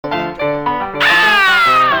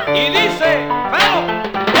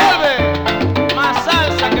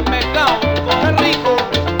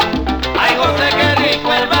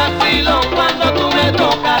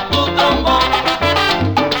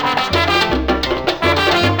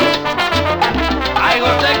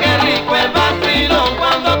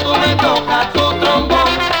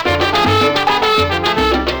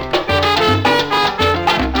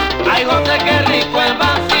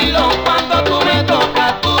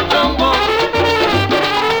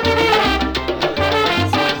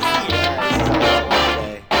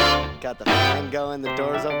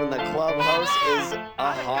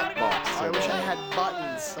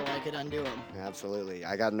Absolutely.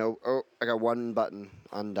 I got one button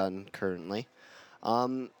undone currently.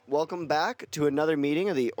 Welcome back to another meeting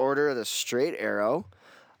of the Order of the Straight Arrow.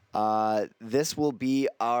 This will be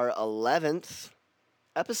our 11th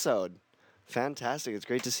episode. Fantastic. It's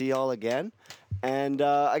great to see you all again. And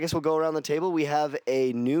I guess we'll go around the table. We have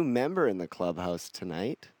a new member in the clubhouse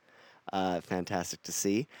tonight. Fantastic to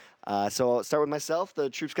see. So I'll start with myself, the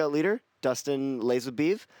Troop Scout leader, Dustin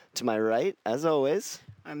Lazabeev. To my right, as always.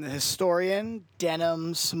 I'm the historian,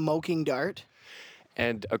 Denim Smoking Dart.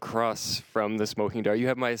 And across from the Smoking Dart, you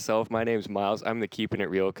have myself. My name's Miles. I'm the Keeping It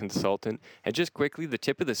Real consultant. And just quickly, the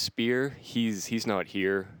tip of the spear, he's not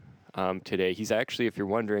here today. He's actually, if you're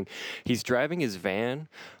wondering, he's driving his van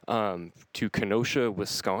to Kenosha,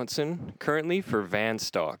 Wisconsin currently for van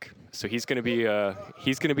stock. So he's going to be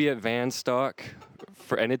at van stock.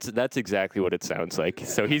 That's exactly what it sounds like.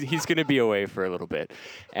 So he's going to be away for a little bit.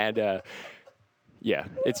 And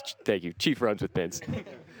thank you. Chief runs with bins.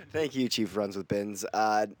 Thank you, Chief Runs with Bins.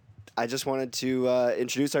 I just wanted to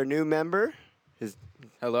introduce our new member.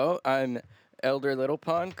 Hello, I'm Elder Little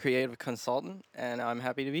Pond, creative consultant, and I'm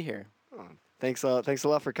happy to be here. Oh, thanks a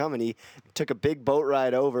lot for coming. He took a big boat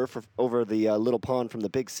ride over the Little Pond from the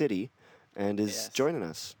big city, and is joining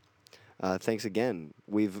us. Thanks again.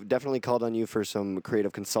 We've definitely called on you for some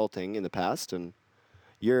creative consulting in the past, and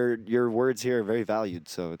your words here are very valued.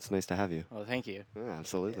 So it's nice to have you. Well, thank you. Yeah,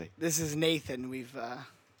 absolutely. This is Nathan. We've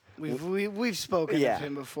spoken of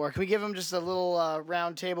him before. Can we give him just a little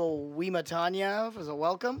round table Weematanya as a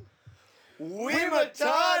welcome?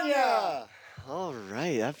 Weematanya! All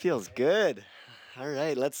right, that feels good. All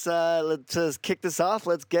right, let's kick this off.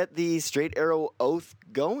 Let's get the Straight Arrow Oath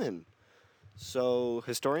going. So,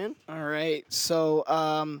 historian? All right.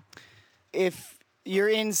 So, if you're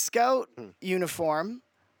in Scout uniform,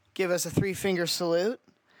 give us a 3-finger salute.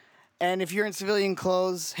 And if you're in civilian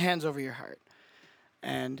clothes, hands over your heart.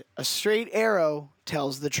 And a straight arrow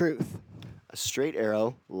tells the truth. A straight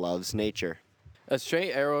arrow loves nature. A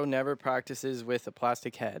straight arrow never practices with a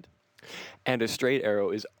plastic head. And a straight arrow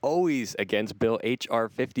is always against Bill H.R.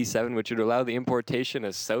 57, which would allow the importation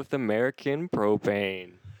of South American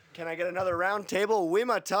propane. Can I get another round table?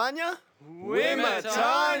 Weematanya?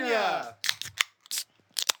 Weematanya!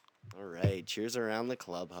 All right, cheers around the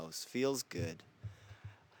clubhouse. Feels good.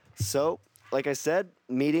 So, like I said,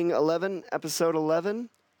 meeting 11, episode 11,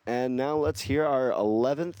 and now let's hear our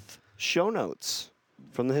 11th show notes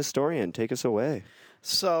from the historian. Take us away.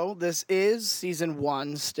 So, this is season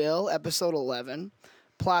 1 still, episode 11,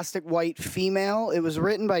 Plastic White Female. It was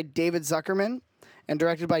written by David Zuckerman and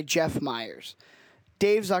directed by Jeff Myers.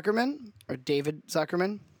 David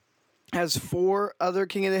Zuckerman, has 4 other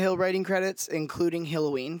King of the Hill writing credits, including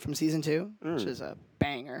Halloween from season 2, which is a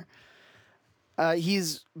banger.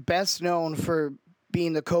 He's best known for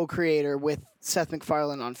being the co-creator with Seth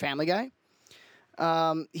MacFarlane on Family Guy.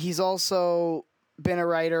 He's also been a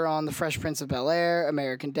writer on The Fresh Prince of Bel-Air,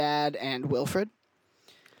 American Dad, and Wilfred.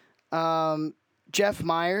 Jeff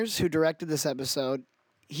Myers, who directed this episode,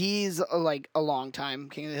 he's a long-time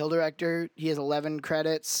King of the Hill director. He has 11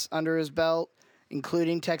 credits under his belt,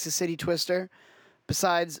 including Texas City Twister.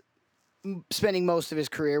 Besides spending most of his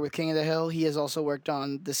career with King of the Hill, he has also worked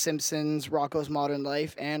on The Simpsons, Rocko's Modern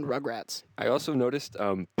Life, and Rugrats. I also noticed,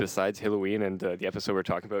 besides Halloween and the episode we're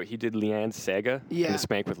talking about, he did Leanne's Saga and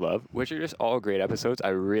Spank with Love, which are just all great episodes. I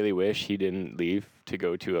really wish he didn't leave to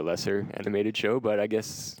go to a lesser animated show, but I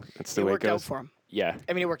guess that's the way it goes. It worked out for him. Yeah.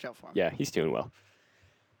 I mean, it worked out for him. Yeah, he's doing well.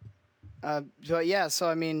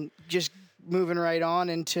 Just moving right on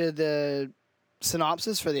into the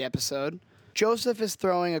synopsis for the episode. Joseph is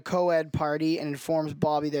throwing a co-ed party and informs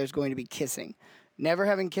Bobby there's going to be kissing. Never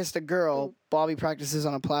having kissed a girl, Bobby practices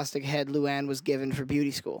on a plastic head Luann was given for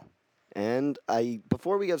beauty school. And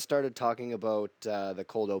before we get started talking about the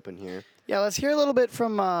cold open here. Yeah, let's hear a little bit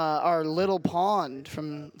from our little pond.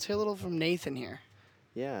 Let's hear a little from Nathan here.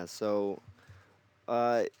 Yeah, so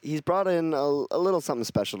he's brought in a little something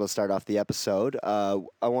special to start off the episode. I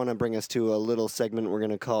want to bring us to a little segment we're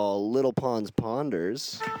going to call Little Pond's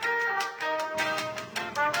Ponders.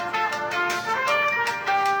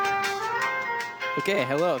 Okay,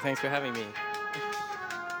 hello. Thanks for having me.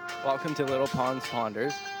 Welcome to Little Ponds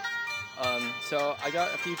Ponders. So I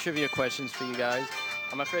got a few trivia questions for you guys.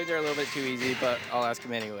 I'm afraid they're a little bit too easy, but I'll ask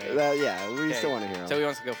them anyway. We still want to hear them. So who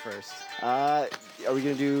wants to go first? Are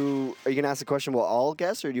you gonna ask the question we'll all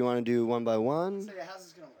guess, or do you want to do one by one? So how's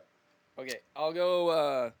this gonna work? Okay, I'll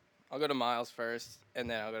go to Miles first, and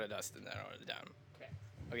then I'll go to Dustin, then I'll go to Down.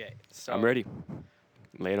 Okay. So I'm ready.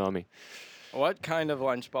 Lay it on me. What kind of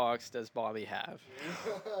lunchbox does Bobby have?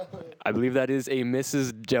 I believe that is a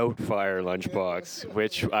Mrs. Doubtfire lunchbox,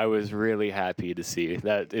 which I was really happy to see.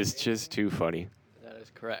 That is just too funny. That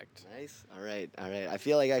is correct. Nice. All right. I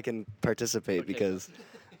feel like I can participate because.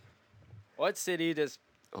 What city does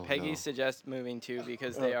Oh, Peggy no. suggest moving to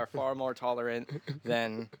because they are far more tolerant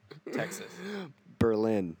than Texas?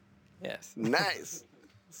 Berlin. Yes. Nice.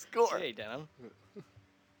 Score. Hey, Denim.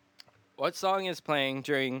 What song is playing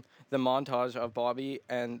during the montage of Bobby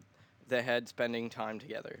and the head spending time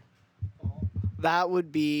together? That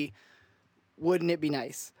would be Wouldn't It Be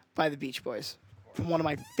Nice by the Beach Boys from one of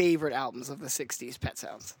my favorite albums of the 60s, Pet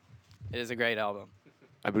Sounds. It is a great album.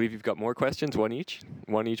 I believe you've got more questions. One each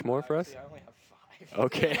more for us. I only have 5.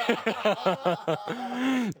 Okay.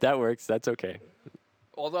 That works. That's okay.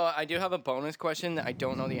 Although I do have a bonus question that I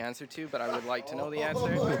don't know the answer to, but I would like to know the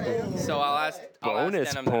answer. So I'll ask Bonus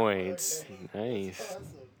Denim that. points. Nice.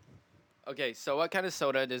 Okay, so what kind of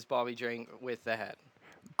soda does Bobby drink with the head?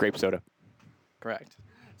 Grape soda. Correct.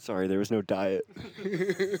 Sorry, there was no diet.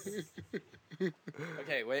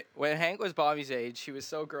 Okay, when Hank was Bobby's age, he was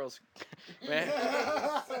so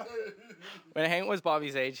when Hank was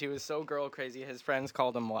Bobby's age, he was so girl crazy. His friends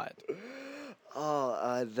called him what?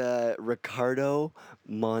 Oh, the Ricardo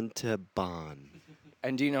Montalban.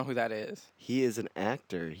 And do you know who that is? He is an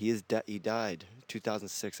actor. He died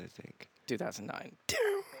 2006, I think. 2009.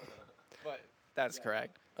 But that's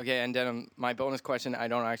correct. Okay, and then my bonus question I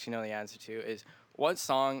don't actually know the answer to is what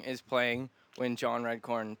song is playing when John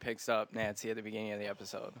Redcorn picks up Nancy at the beginning of the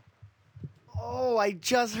episode? Oh, I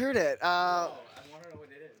just heard it. I want to know what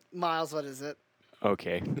it is. Miles, what is it?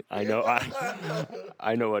 Okay. I know.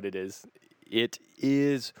 I know what it is. It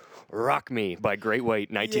is "Rock Me" by Great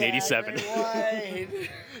White, 1987.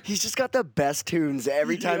 He's just got the best tunes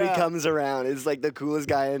every time he Yeah. comes around. It's like the coolest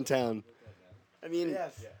guy in town. I mean,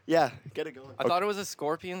 yeah, get it going. I thought it was a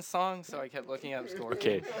Scorpions song, so I kept looking up Scorpions.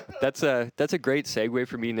 Okay, that's a great segue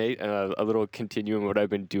for me, Nate. A little continuing what I've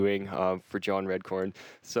been doing for John Redcorn.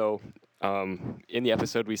 So, in the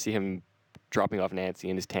episode, we see him dropping off Nancy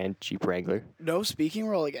in his tan Jeep Wrangler. No speaking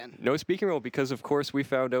role again. No speaking role because, of course, we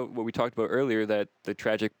found out what we talked about earlier, that the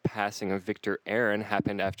tragic passing of Victor Aaron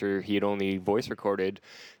happened after he had only voice recorded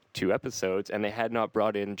 2 episodes, and they had not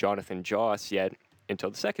brought in Jonathan Joss yet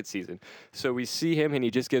until the 2nd season. So we see him, and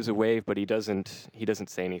he just gives a wave, but he doesn't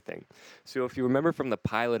say anything. So if you remember from the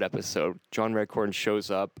pilot episode, John Redcorn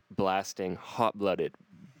shows up blasting "Hot Blooded"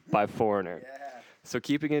 by Foreigner. So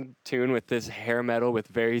keeping in tune with this hair metal with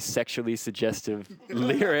very sexually suggestive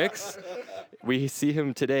lyrics, we see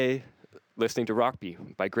him today listening to "Rock Me"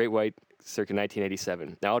 by Great White circa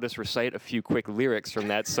 1987. Now I'll just recite a few quick lyrics from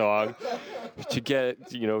that song to get,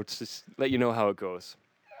 to let you know how it goes.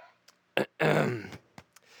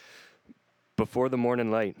 Before the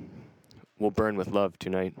morning light, we'll burn with love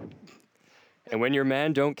tonight. And when your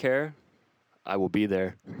man don't care, I will be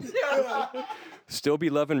there. Still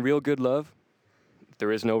be loving real good love.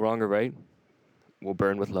 There is no wrong or right. We'll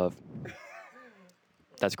burn with love.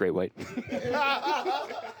 That's Great White.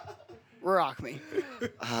 Rock Me.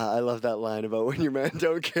 I love that line about when your man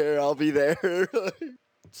don't care, I'll be there.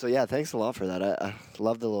 So yeah, thanks a lot for that. I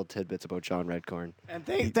love the little tidbits about John Redcorn. And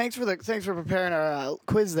thanks for preparing our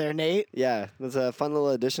quiz there, Nate. Yeah, it was a fun little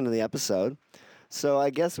addition to the episode. So I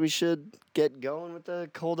guess we should get going with the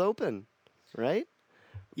cold open, right?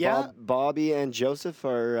 Yeah. Bobby and Joseph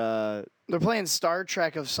are. They're playing Star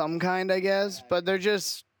Trek of some kind, I guess, but they're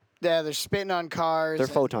just they're spitting on cars. They're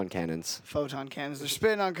and- photon cannons. photon cannons. They're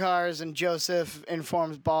spitting on cars, and Joseph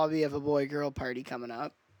informs Bobby of a boy-girl party coming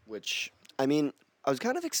up. Which, I mean, I was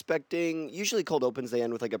kind of expecting. Usually, cold opens they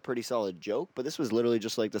end with like a pretty solid joke, but this was literally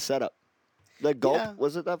just like the setup. The gulp, Yeah.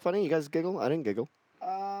 was it that funny? You guys giggle? I didn't giggle.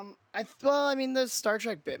 I mean, the Star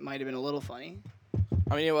Trek bit might have been a little funny.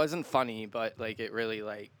 I mean, it wasn't funny, but it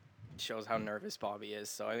really shows how nervous Bobby is.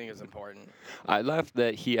 So I think it's important. I laughed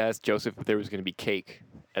that he asked Joseph if there was going to be cake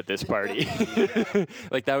at this party.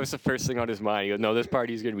 That was the first thing on his mind. He goes, "No, this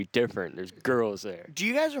party is going to be different. There's girls there." Do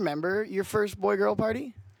you guys remember your first boy-girl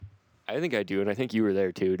party? I think I do, and I think you were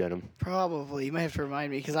there too, Denham. Probably. You might have to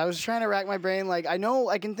remind me, because I was trying to rack my brain. I know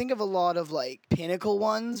I can think of a lot of, pinnacle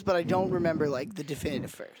ones, but I don't remember, the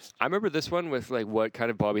definitive first. I remember this one with what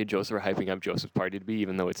kind of Bobby and Joseph were hyping up Joseph's party to be,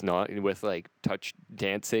 even though it's not, and with touch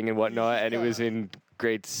dancing and whatnot. And it was in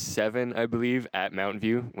grade 7, I believe, at Mountain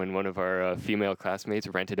View when one of our female classmates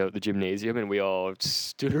rented out the gymnasium, and we all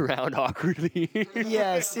stood around awkwardly.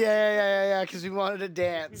 Yes, yeah, because we wanted to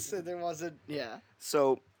dance. And there wasn't, yeah.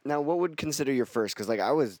 So Now, what would consider your first?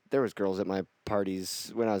 Because there was girls at my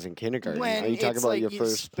parties when I was in kindergarten. When Are you talking it's about like your you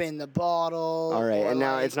first? spin the bottle. All right, or and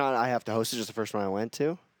now like- it's not. I have to host it. Just the first one I went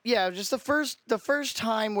to. Yeah, just the first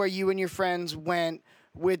time where you and your friends went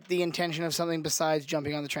with the intention of something besides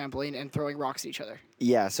jumping on the trampoline and throwing rocks at each other.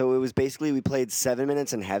 Yeah, so it was basically we played 7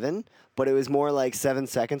 minutes in heaven, but it was more like 7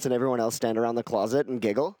 seconds, and everyone else stand around the closet and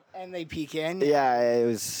giggle. And they peek in. Yeah, it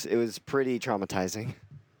was pretty traumatizing.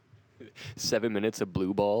 7 minutes of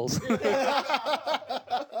blue balls.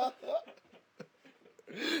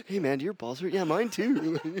 Hey man, do your balls hurt? Yeah, mine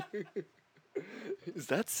too. Is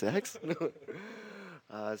that sex?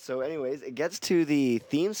 So anyways, it gets to the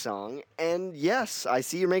theme song, and yes, I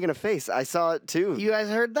see you're making a face. I saw it too. You guys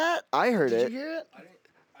heard that? I heard Did it. you hear it?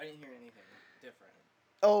 I didn't hear anything different.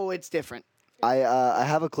 Oh, it's different. I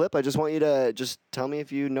have a clip. I just want you to just tell me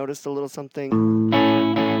if you noticed a little something.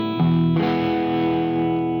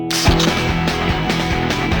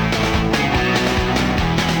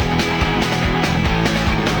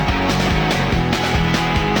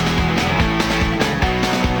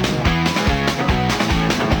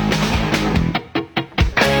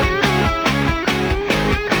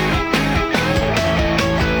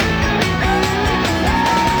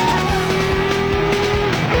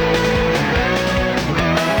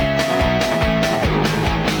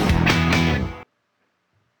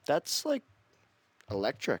 That's like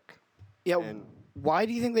electric. Yeah. And- Why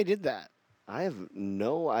do you think they did that? I have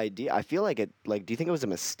no idea. I feel like it. Like, do you think it was a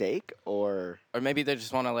mistake or? Or maybe they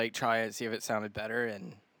just want to like try it, see if it sounded better,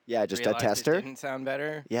 and Yeah, just a realized tester. It didn't sound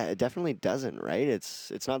better. Yeah, it definitely doesn't, right?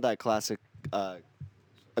 It's not that classic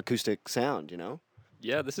acoustic sound, you know?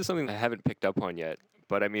 Yeah, this is something I haven't picked up on yet.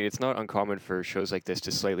 But I mean, it's not uncommon for shows like this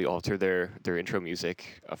to slightly alter their intro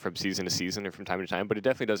music from season to season or from time to time. But it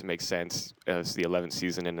definitely doesn't make sense as the 11th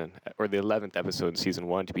season or the 11th episode in season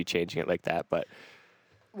 1 to be changing it like that. But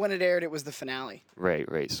When it aired, it was the finale.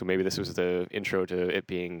 right. So maybe this was the intro to it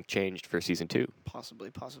being changed for season 2.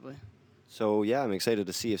 Possibly. So yeah, I'm excited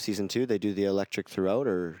to see if season 2 they do the electric throughout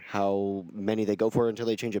or how many they go for until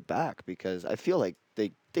they change it back, because I feel like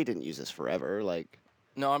they didn't use this forever. Like,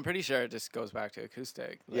 No, I'm pretty sure it just goes back to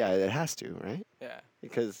acoustic. Like, yeah, it has to, right? Yeah.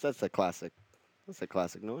 Because that's a classic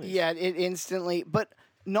noise. Yeah, it instantly. But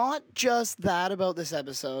not just that about this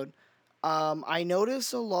episode. I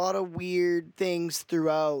noticed a lot of weird things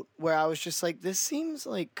throughout where I was just like, this seems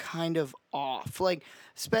like kind of off. Like,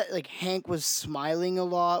 like Hank was smiling a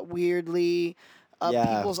lot weirdly.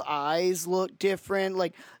 Yeah. People's eyes look different.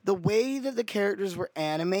 Like the way that the characters were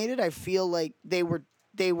animated, I feel like they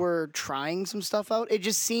were trying some stuff out. It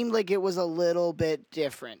just seemed like it was a little bit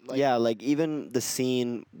different. Like, Yeah, like even the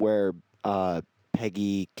scene where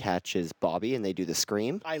Peggy catches Bobby and they do the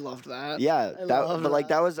scream. I loved that. Yeah, I love but like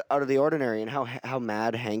that. that was out of the ordinary, and how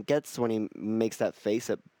mad Hank gets when he makes that face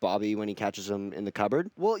at Bobby when he catches him in the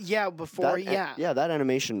cupboard. Well, yeah, before, Yeah, that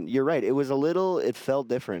animation. You're right. It felt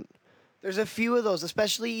different. There's a few of those,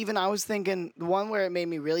 especially even I was thinking, the one where it made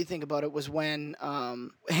me really think about it was when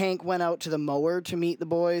Hank went out to the mower to meet the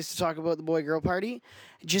boys to talk about the boy-girl party.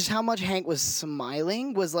 Just how much Hank was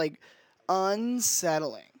smiling was like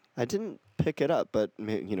unsettling. I didn't pick it up, but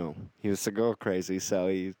you know, he was so girl crazy, so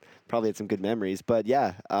he probably had some good memories. But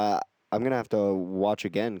yeah, I'm gonna have to watch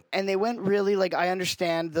again. And they went really, like, I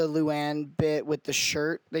understand the Luann bit with the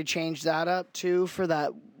shirt. They changed that up too for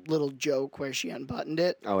that little joke where she unbuttoned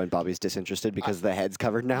it. Oh, and Bobby's disinterested because the head's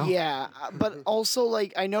covered now. Yeah, but also,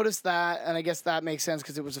 like, I noticed that, and I guess that makes sense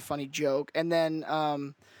because it was a funny joke. And then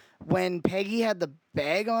when Peggy had the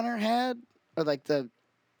bag on her head, or like the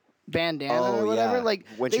bandana or whatever, like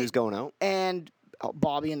when she was going out. and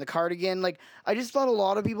Bobby in the cardigan, like, I just thought a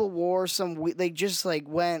lot of people wore they just like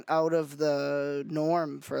went out of the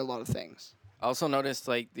norm for a lot of things. I also noticed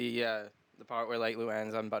like the part where like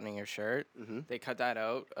Luann's unbuttoning her shirt. Mhm. They cut that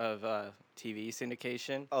out of TV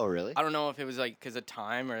syndication. Oh, really? I don't know if it was like because of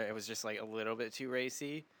time or it was just like a little bit too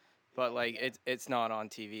racy, but like it's not on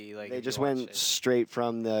TV. Like They if you just watch went it, straight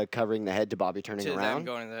from the covering the head to Bobby turning to them around.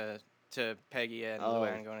 going to Peggy and Oh.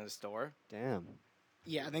 Luann going to the store. Damn.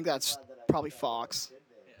 Yeah, I think that's probably Fox.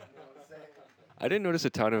 I didn't notice a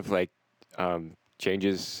ton of like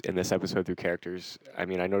changes in this episode through characters. I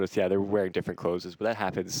mean, I noticed, yeah, they're wearing different clothes, but that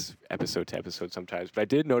happens episode to episode sometimes. But I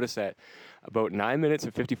did notice that about 9 minutes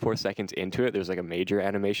and 54 seconds into it, there's like a major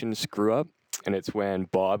animation screw up, and it's when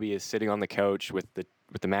Bobby is sitting on the couch with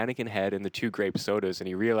the mannequin head and the 2 grape sodas, and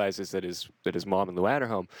he realizes that his mom and Luann are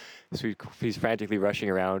home. So he's frantically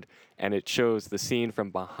rushing around, and it shows the scene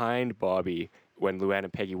from behind Bobby when Luann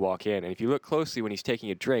and Peggy walk in. And if you look closely when he's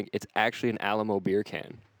taking a drink, it's actually an Alamo beer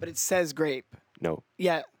can. But it says grape. No,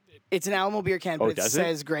 Yeah, It's an Alamo beer can, but Oh, it does it?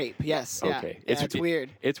 says grape. Yes. Yeah. Okay. Yeah, it's weird.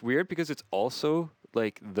 It's weird because it's also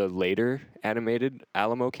like the later animated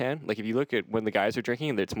Alamo can. Like if you look at when the guys are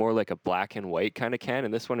drinking, it's more like a black and white kind of can,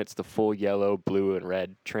 and this one it's the full yellow, blue, and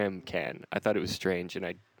red trim can. I thought it was strange,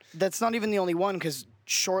 and That's not even the only one, because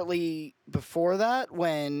shortly before that,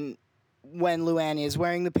 when Luann is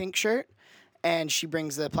wearing the pink shirt and she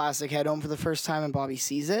brings the plastic head home for the first time and Bobby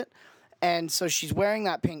sees it, and so she's wearing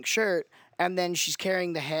that pink shirt and then she's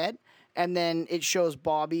carrying the head, and then it shows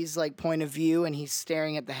Bobby's like point of view and he's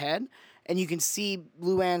staring at the head, and you can see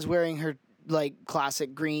Luann's wearing her like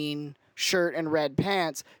classic green shirt and red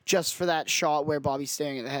pants just for that shot where Bobby's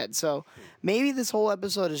staring at the head. So maybe this whole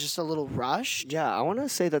episode is just a little rushed. Yeah, I want to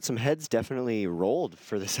say that some heads definitely rolled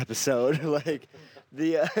for this episode. Like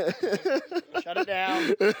the Shut it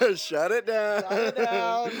down. shut it down. Shut it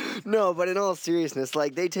down. No, but in all seriousness,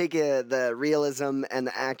 like they take the realism and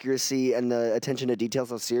the accuracy and the attention to detail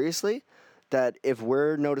so seriously that if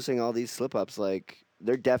we're noticing all these slip ups, like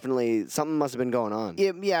they're definitely something must have been going on.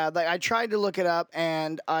 Yeah, like I tried to look it up,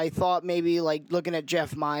 and I thought maybe like looking at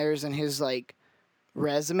Jeff Myers and his like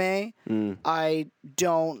resume, I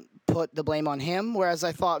don't put the blame on him. Whereas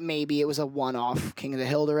I thought maybe it was a one-off King of the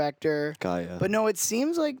Hill director. Gaia. But no, it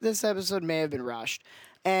seems like this episode may have been rushed.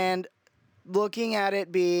 And looking at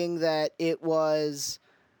it being that it was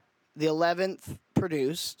the 11th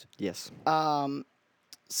produced, Yes.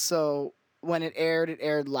 so when it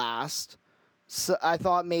aired last. So I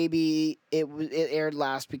thought maybe it aired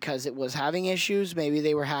last because it was having issues. Maybe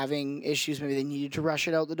they were having issues. Maybe they needed to rush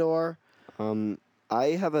it out the door. I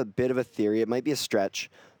have a bit of a theory. It might be a stretch,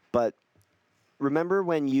 but remember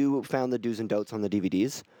when you found the do's and don'ts on the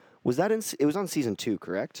DVDs? Was that it was on season 2,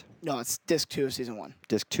 correct? No, it's disc 2 of season 1.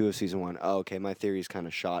 Disc 2 of season 1. Oh, okay, my theory's kind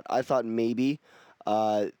of shot. I thought maybe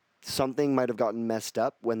something might have gotten messed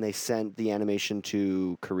up when they sent the animation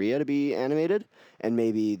to Korea to be animated, and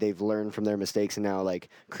maybe they've learned from their mistakes and now like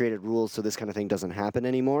created rules so this kind of thing doesn't happen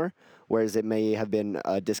anymore. Whereas it may have been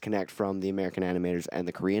a disconnect from the American animators and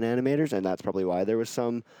the Korean animators, and that's probably why there was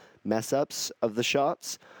some mess ups of the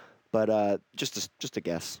shots. But just a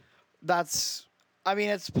guess. I mean,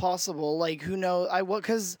 it's possible. Like, who knows?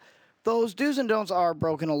 Because those do's and don'ts are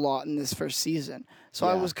broken a lot in this first season. So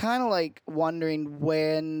I Yeah. was kind of like wondering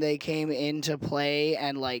when they came into play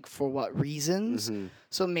and like for what reasons.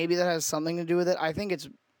 So maybe that has something to do with it. I think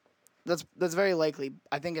that's very likely.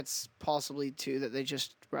 I think it's possibly too that they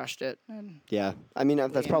just rushed it. And Yeah, I mean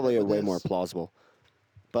that's probably with way this. more plausible.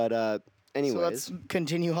 But anyways, so let's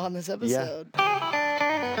continue on this episode.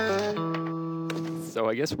 So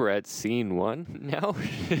I guess we're at scene 1 now.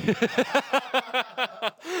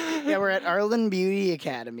 Yeah, we're at Arlen Beauty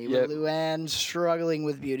Academy Yep. with Luann struggling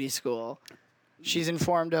with beauty school. She's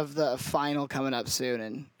informed of the final coming up soon,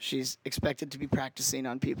 and she's expected to be practicing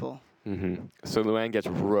on people. So Luann gets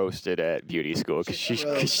roasted at beauty school because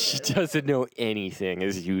she doesn't know anything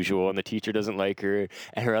as usual, and the teacher doesn't like her,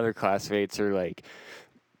 and her other classmates are like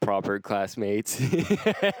proper classmates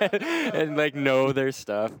and like know their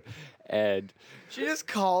stuff. And She just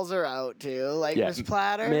calls her out too, like yeah, Miss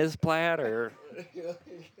Platter. Miss Platter. At the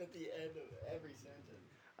end of every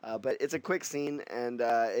sentence. but it's a quick scene, and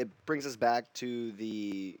it brings us back to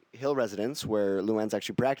the Hill residence where Luann's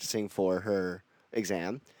actually practicing for her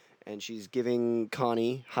exam, and she's giving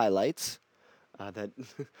Connie highlights that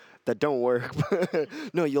that don't work.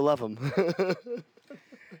 No, you'll love them.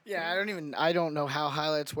 Yeah, I don't know how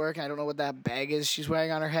highlights work. I don't know what that bag is she's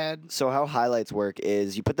wearing on her head. So how highlights work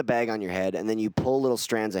is you put the bag on your head, and then you pull little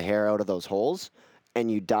strands of hair out of those holes, and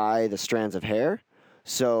you dye the strands of hair.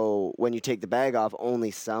 So when you take the bag off, only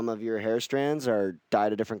some of your hair strands are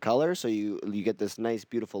dyed a different color, so you get this nice,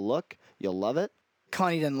 beautiful look. You'll love it.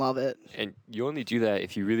 Connie didn't love it. And you only do that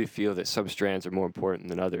if you really feel that some strands are more important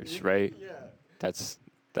than others, right? Yeah. That's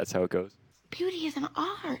how it goes. Beauty is an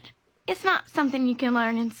art. It's not something you can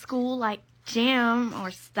learn in school like gym or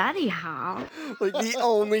study hall. Like the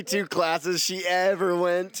only 2 classes she ever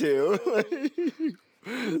went to.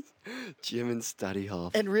 Gym and study hall.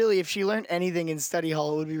 And really, if she learned anything in study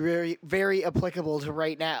hall, it would be very, very applicable to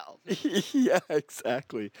right now. Yeah,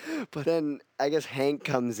 exactly. But then I guess Hank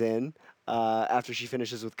comes in after she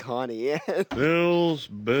finishes with Connie. And Bills,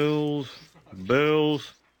 bills,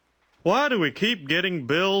 bills. Why do we keep getting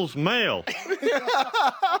Bill's mail?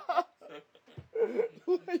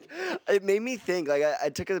 it made me think. Like I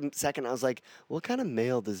took a second. I was like, "What kind of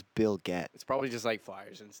mail does Bill get?" It's probably just like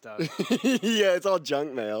flyers and stuff. Yeah, it's all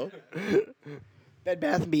junk mail. Bed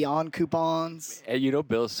Bath & Beyond coupons. And you know,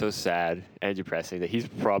 Bill's so sad and depressing that he's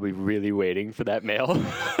probably really waiting for that mail,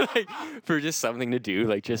 like, for just something to do,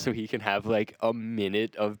 like just so he can have like a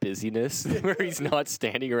minute of busyness where he's not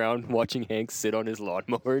standing around watching Hank sit on his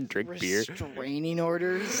lawnmower and drink beer. Restraining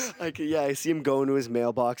orders. Like, yeah, I see him go into his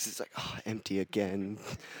mailbox. It's like, oh, empty again.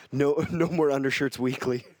 No more undershirts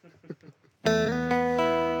weekly.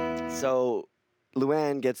 So,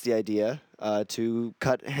 Luann gets the idea to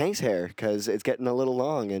cut Hank's hair because it's getting a little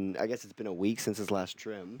long, and I guess it's been a week since his last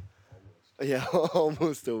trim. Yeah,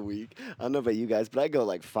 almost a week. I don't know about you guys, but I go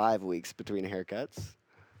like 5 weeks between haircuts.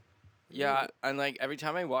 Yeah, and like every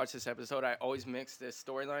time I watch this episode, I always mix this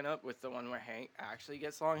storyline up with the one where Hank actually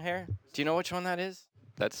gets long hair. Do you know which one that is?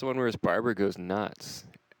 That's the one where his barber goes nuts.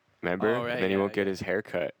 Remember? Oh, right, and then he yeah, won't get yeah. his hair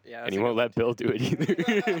cut. Yeah, and that's he a won't good let Bill do it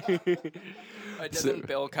either. Doesn't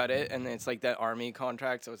Bill cut it, and it's like that army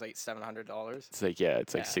contract, so it's like $700. It's like, yeah,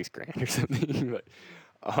 it's like Yeah. $6,000 or something. But,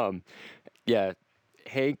 yeah,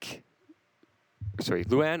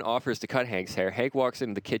 Luann offers to cut Hank's hair. Hank walks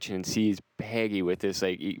into the kitchen and sees Peggy with this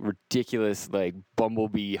like ridiculous like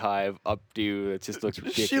bumblebee hive updo. It just looks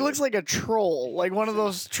ridiculous. She looks like a troll, like one of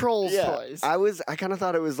those trolls toys. I kind of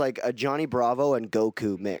thought it was like a Johnny Bravo and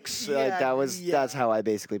Goku mix. Like that's how I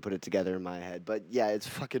basically put it together in my head. But yeah, it's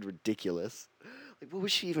fucking ridiculous. Like, what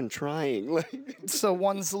was she even trying? Like, So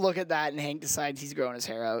one look at that, and Hank decides he's growing his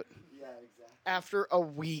hair out. yeah, exactly. After a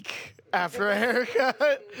week after a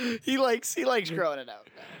haircut, he likes growing it out.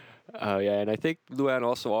 Oh yeah, and I think Luann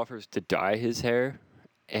also offers to dye his hair,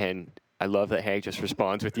 and I love that Hank just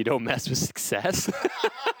responds with, "You don't mess with success."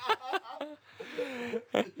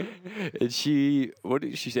 And what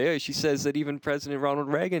did she say? She says that even President Ronald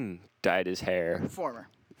Reagan dyed his hair.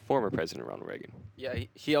 Former President Ronald Reagan. Yeah,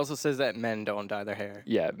 he also says that men don't dye their hair.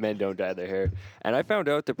 Yeah, men don't dye their hair. And I found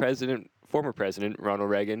out the former President Ronald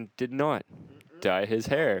Reagan did not dye his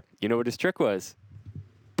hair. You know what his trick was?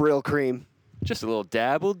 Brill cream. Just a little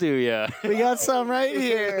dab will do ya. We got some right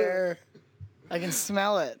here. I can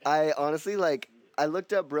smell it. I honestly I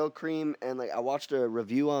looked up Brill cream and I watched a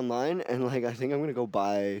review online and I think I'm gonna go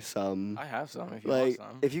buy some. I have some if you want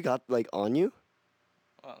some. If you got on you.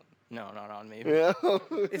 Well, no, not on me. Yeah.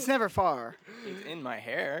 It's never far. It's in my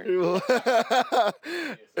hair.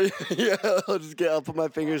 Yeah, I'll put my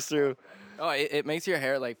fingers through. Oh, it makes your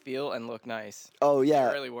hair feel and look nice. Oh yeah,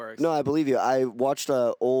 It really works. No, I believe you. I watched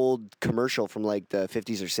an old commercial from the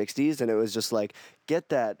 50s or 60s, and it was just get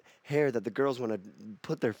that hair that the girls want to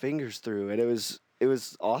put their fingers through, and it was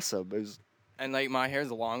awesome. It was. And my hair's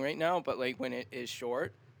long right now, but when it is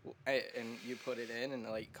short, and you put it in and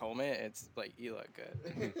comb it, it's you look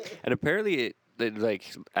good. And apparently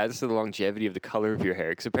it adds to the longevity of the color of your hair,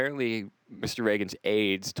 because apparently Mr. Reagan's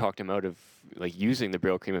aides talked him out of using the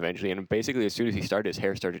Brill cream eventually, and basically as soon as he started, his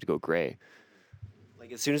hair started to go gray.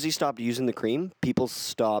 As soon as he stopped using the cream, people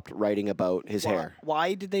stopped writing about his hair.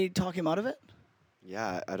 Why did they talk him out of it?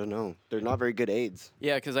 Yeah, I don't know. They're not very good aides.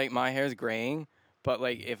 Yeah, because my hair's graying, but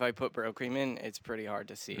if I put Brill cream in, it's pretty hard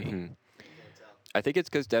to see. Mm-hmm. I think it's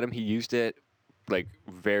because Denham, he used it he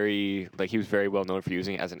was very well known for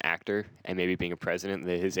using it as an actor, and maybe being a president,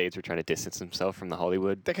 that his aides were trying to distance himself from the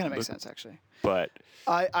Hollywood. That kind of makes sense, actually. But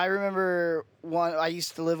I remember I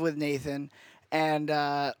used to live with Nathan, and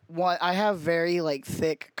I have very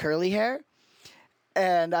thick curly hair,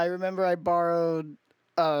 and I remember I borrowed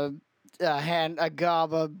a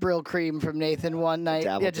gob of Brill cream from Nathan one night.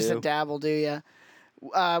 Just a dab will do, yeah.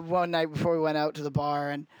 One night before we went out to the bar,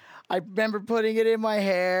 and I remember putting it in my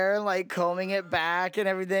hair, combing it back and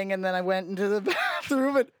everything, and then I went into the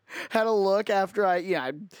bathroom and had a look after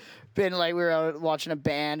I'd been we were out watching a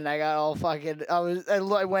band, and I got all fucking.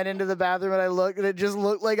 I went into the bathroom and I looked, and it just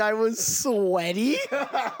looked like I was sweaty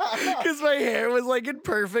because my hair was in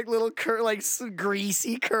perfect little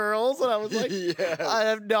greasy curls, and I was like,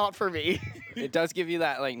 not for me. It does give you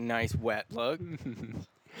that nice wet look.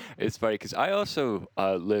 it's funny because I also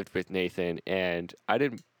lived with Nathan, and I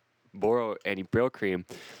didn't borrow any Brill cream,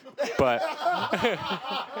 but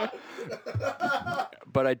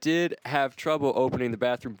but I did have trouble opening the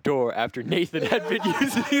bathroom door after Nathan had been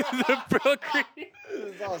using the Brill cream. It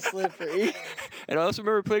was all slippery. And I also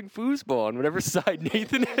remember playing foosball on whatever side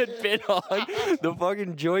Nathan had been on. The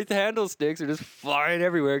fucking joint handle sticks are just flying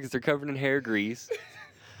everywhere because they're covered in hair grease.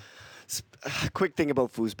 Quick thing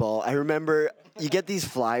about foosball. I remember you get these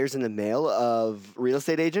flyers in the mail of real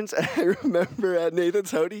estate agents. And I remember at Nathan's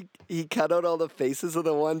house, he cut out all the faces of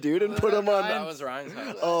the one dude and put them on. That was Ryan's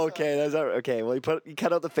house. Oh, okay. That's all right. Okay. Well, he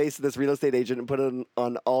cut out the face of this real estate agent and put it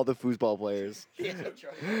on all the foosball players.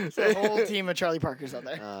 The whole team of Charlie Parkers out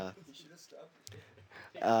there.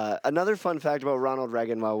 Another fun fact about Ronald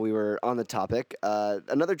Reagan while we were on the topic,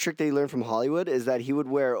 another trick that he learned from Hollywood is that he would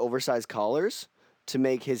wear oversized collars to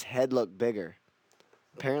make his head look bigger.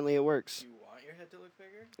 Apparently it works. You want your head to look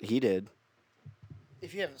bigger? He did.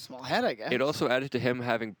 If you have a small head, I guess. It also added to him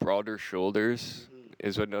having broader shoulders,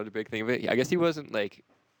 is another big thing of it. I guess he wasn't like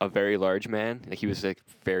a very large man. Like he was like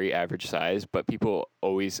very average size, but people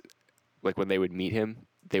always, like when they would meet him,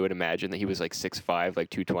 they would imagine that he was like 6'5", like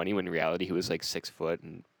 220, when in reality he was like 6 foot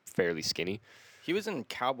and fairly skinny. He was in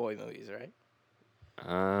cowboy movies, right?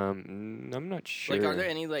 I'm not sure. Like, are there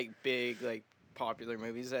any like big like popular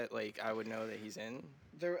movies that like I would know that he's in?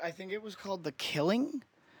 I think it was called The Killing.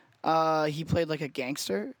 He played like a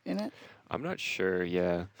gangster in it. I'm not sure,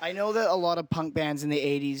 yeah. I know that a lot of punk bands in the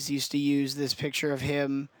 80s used to use this picture of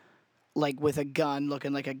him like with a gun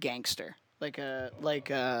looking like a gangster. Like a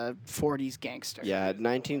 40s gangster. Yeah,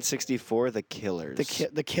 1964, The Killers.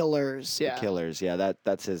 The Killers, yeah. The Killers, yeah,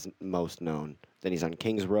 that's his most known. Then he's on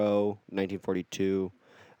Kings Row, 1942.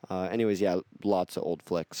 Anyways, yeah, lots of old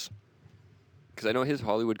flicks. Because I know his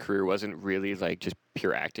Hollywood career wasn't really like just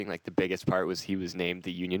pure acting. Like the biggest part was he was named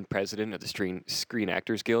the union president of the Screen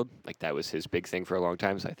Actors Guild. Like that was his big thing for a long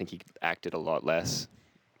time. So I think he acted a lot less.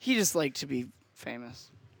 He just liked to be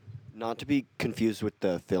famous. Not to be confused with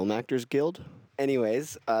the Film Actors Guild.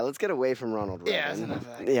 Anyways, let's get away from Ronald Reagan. Yeah, that's enough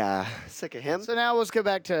of that. Yeah, sick of him. So now let's go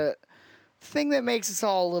back to the thing that makes us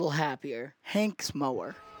all a little happier. Hank's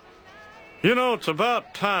mower. You know, it's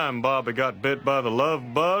about time Bobby got bit by the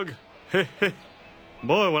love bug.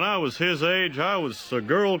 Boy, when I was his age, I was so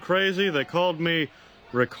girl crazy, they called me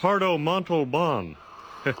Ricardo Montalban.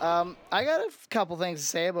 I got a couple things to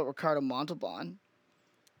say about Ricardo Montalban.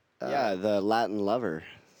 Yeah, the Latin lover.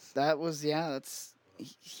 That was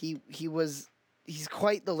he's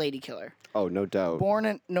quite the lady killer. Oh, no doubt. Born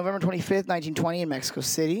on November 25th, 1920 in Mexico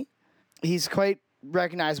City. He's quite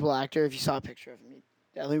recognizable actor. If you saw a picture of him, you'd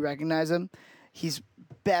definitely recognize him. He's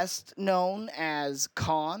best known as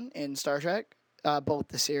Khan in Star Trek, both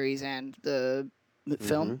the series and the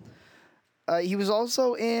film. He was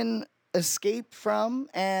also in Escape from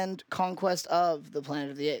and Conquest of the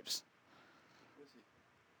Planet of the Apes.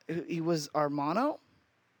 He was Armano,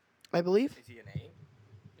 I believe. Is he an ape?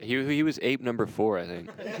 He was ape number 4, I think.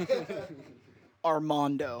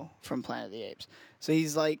 Armando from Planet of the Apes. So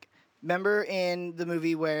he's like, remember in the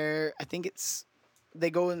movie where I think they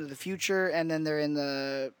go into the future and then they're in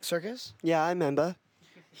the circus? Yeah, I remember.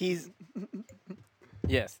 He's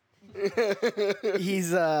Yes.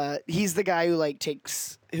 he's the guy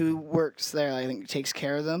who works there. I think takes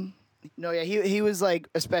care of them. No, yeah, he was like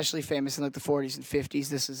especially famous in like the 40s and 50s.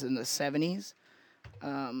 This is in the 70s,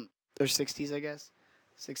 or 60s, I guess,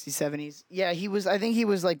 60s, 70s. Yeah, I think he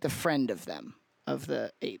was like the friend of them, of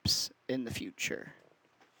the apes in the future.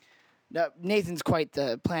 Now, Nathan's quite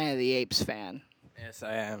the Planet of the Apes fan. Yes,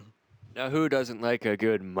 I am. Now, who doesn't like a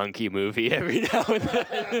good monkey movie every now and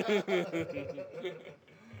then?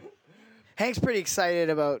 Hank's pretty excited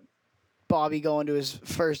about Bobby going to his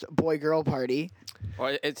first boy-girl party.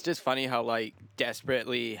 Well, it's just funny how like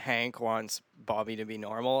desperately Hank wants Bobby to be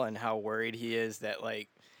normal and how worried he is that like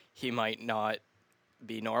he might not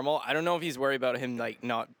be normal. I don't know if he's worried about him like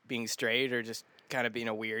not being straight or just kind of being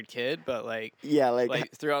a weird kid, but like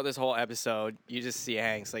throughout this whole episode, you just see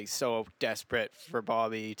Hank's like so desperate for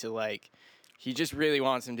Bobby to like. He just really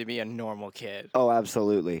wants him to be a normal kid. Oh,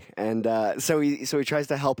 absolutely. And so he tries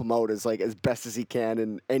to help him out as best as he can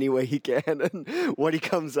in any way he can, and what he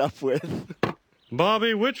comes up with.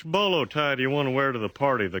 Bobby, which bolo tie do you want to wear to the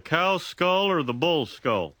party? The cow skull or the bull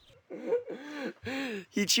skull?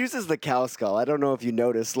 He chooses the cow skull. I don't know if you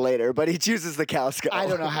noticed later, but he chooses the cow skull. I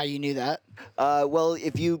don't know how you knew that. Well,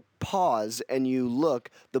 if you pause and you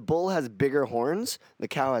look, the bull has bigger horns, the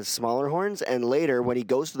cow has smaller horns, and later when he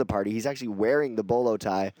goes to the party, he's actually wearing the bolo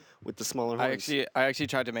tie with the smaller horns. I actually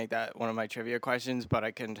tried to make that one of my trivia questions, but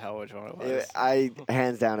I couldn't tell which one it was.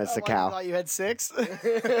 Hands down, it's the cow. I thought you had 6.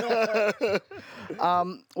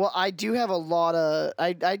 Well, I do have a lot of.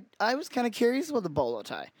 I was kind of curious about the bolo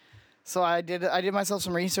tie, so I did myself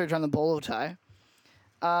some research on the bolo tie.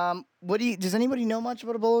 Does anybody know much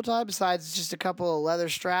about a bolo tie besides just a couple of leather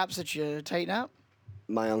straps that you tighten up?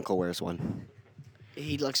 My uncle wears one.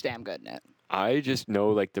 He looks damn good in it. I just know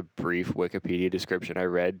like the brief Wikipedia description I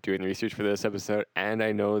read doing the research for this episode, and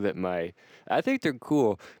I know that I think they're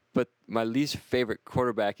cool, but my least favorite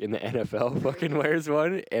quarterback in the NFL fucking wears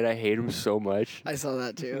one, and I hate him so much. I saw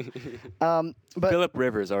that too. Phillip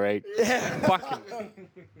Rivers, all right? Fuck him.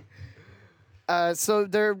 So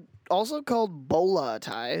they're also called bola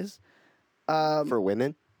ties. For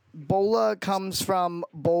women? Bola comes from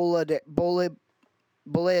boleadero,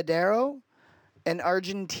 an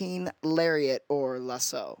Argentine lariat or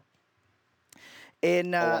lasso.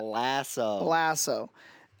 In a lasso. lasso.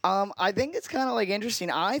 I think it's kind of like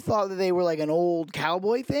interesting. I thought that they were like an old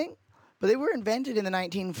cowboy thing, but they were invented in the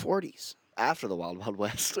 1940s. After the Wild Wild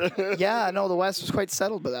West. Yeah, no, the West was quite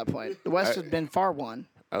settled by that point. The West had been far won.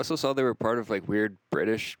 I also saw they were part of like weird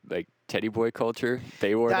British like teddy boy culture.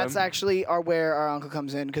 They wore That's them. actually where our uncle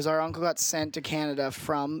comes in, because our uncle got sent to Canada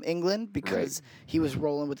from England because he was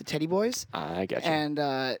rolling with the Teddy Boys, I got you. and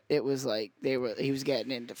it was like he was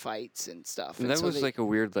getting into fights and stuff. And And that so was they- like a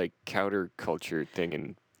weird like counterculture thing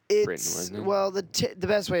in Britain, it's wasn't it? well the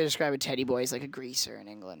best way to describe a Teddy Boy is like a greaser in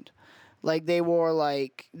England. Like they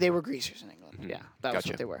were greasers in England. Yeah, that was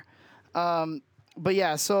Gotcha. what they were. But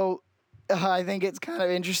yeah, so I think it's kind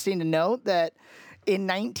of interesting to note that in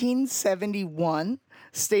 1971,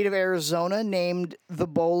 state of Arizona named the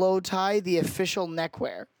bolo tie the official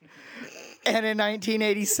neckwear. And in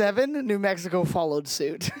 1987, New Mexico followed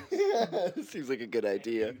suit. Seems like a good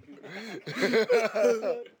idea.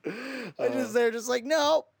 They're just like,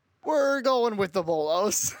 no, we're going with the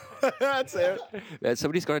bolos. That's it. Man,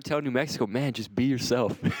 somebody's got to tell New Mexico, man, just be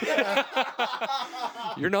yourself.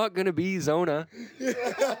 You're not gonna be Zona.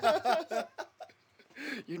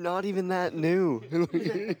 You're not even that new.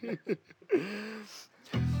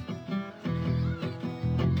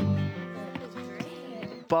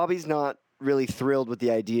 Bobby's not really thrilled with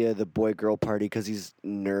the idea of the boy-girl party because he's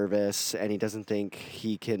nervous and he doesn't think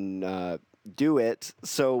he can do it.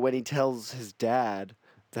 So when he tells his dad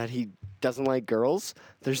that he doesn't like girls,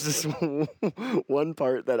 there's this one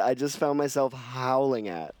part that I just found myself howling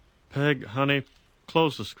at. Peg, honey,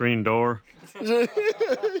 close the screen door.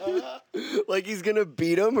 Like he's gonna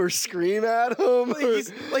beat him or scream at him. He's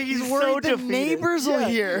so worried that defeated. neighbors will Yeah.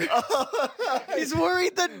 hear. He's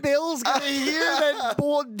worried that Bill's gonna hear that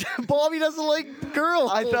Bobby doesn't like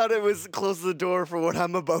girls. I thought it was close the door for what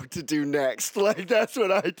I'm about to do next. Like that's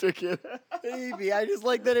what I took it. Maybe I just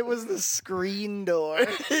like that it was the screen door.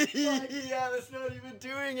 Yeah, that's not even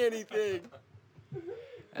doing anything.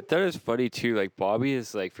 I thought it was funny too. Like Bobby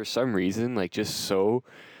is like for some reason like just so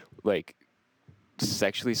like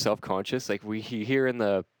sexually self-conscious. Like we hear in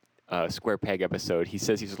the Square Peg episode, he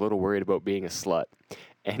says he's a little worried about being a slut,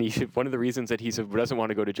 and one of the reasons that he doesn't want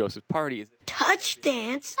to go to Joseph's party is Touch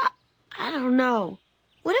dance? I don't know.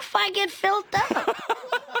 What if I get filled up?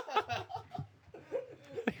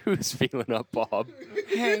 who's feeling up Bob.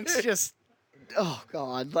 Hank's just, oh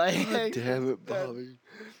God, like Damn it, Bobby.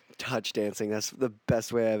 Touch dancing. That's the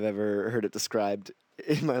best way I've ever heard it described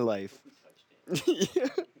in my life.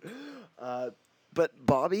 But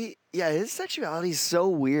Bobby, yeah, his sexuality is so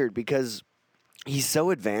weird because he's so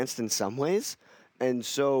advanced in some ways and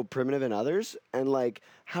so primitive in others. And, like,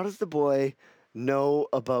 how does the boy know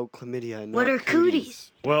about chlamydia and What not are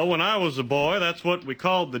cooties? Well, when I was a boy, that's what we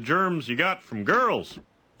called the germs you got from girls.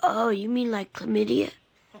 Oh, you mean like chlamydia?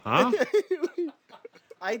 Huh?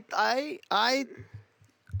 I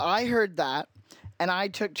heard that, and I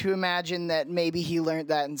took to imagine that maybe he learned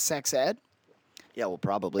that in sex ed. Yeah, well,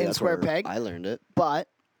 probably. In That's Square where Peg? I learned it. But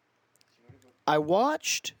I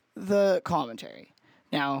watched the commentary.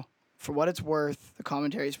 Now, for what it's worth, the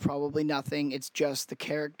commentary is probably nothing. It's just the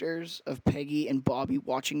characters of Peggy and Bobby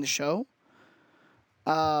watching the show.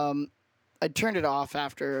 I turned it off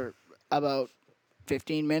after about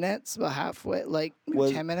 15 minutes, about halfway, like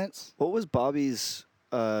Was- 10 minutes. What was Bobby's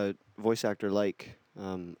voice actor like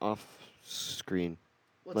off screen?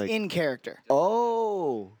 What's like- in character?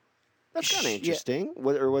 Oh, that's kind of Yeah. interesting.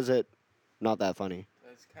 Or was it not that funny?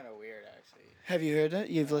 That's kind of weird, actually. Have you heard it?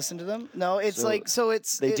 You've listened to them? No, it's So like, so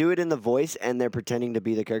it's... They do it in the voice, and they're pretending to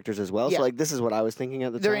be the characters as well. Yeah. So, like, this is what I was thinking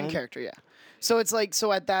at the They're time. in character, yeah. So it's like,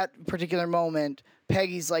 so at that particular moment,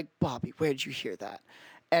 Peggy's like, Bobby, where'd you hear that?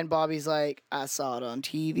 And Bobby's like, I saw it on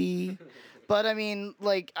TV. But I mean,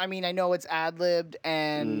 I know it's ad-libbed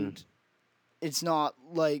and it's not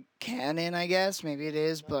like canon, I guess. Maybe it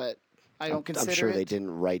is, but I don't consider I'm sure it. they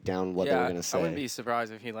didn't write down what they were going to say. I wouldn't be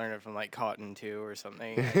surprised if he learned it from like Cotton 2 or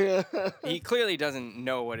something. He clearly doesn't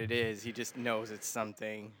know what it is. He just knows it's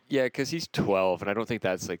something. Yeah, because he's 12, and I don't think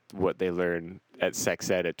that's like what they learn at sex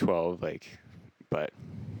ed at 12. Like, but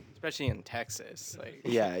Especially in Texas. Like,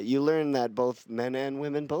 Yeah, you learn that both men and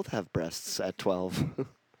women both have breasts at 12.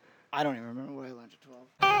 I don't even remember what I learned at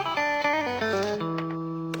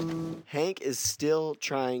 12. Hank is still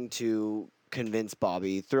trying to convince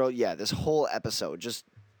Bobby throughout, this whole episode. Just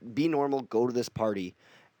be normal, go to this party.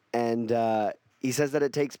 And he says that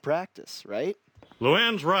it takes practice, right?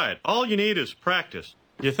 Luann's right. All you need is practice.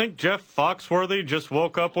 You think Jeff Foxworthy just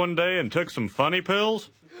woke up one day and took some funny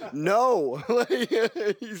pills? No,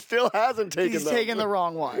 he still hasn't taken He's them. taking the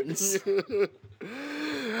wrong ones.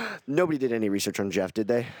 Nobody did any research on Jeff, did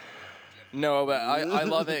they? No, but I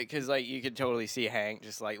love it because like you could totally see Hank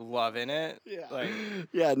just like loving it. Yeah. Like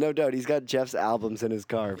Yeah, no doubt. He's got Jeff's albums in his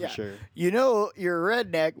car for Yeah. sure. You know you're a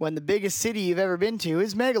redneck when the biggest city you've ever been to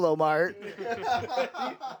is Megalomart.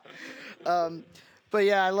 But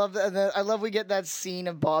yeah, I love that. I love we get that scene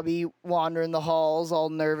of Bobby wandering the halls, all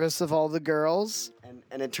nervous of all the girls.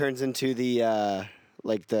 And it turns into the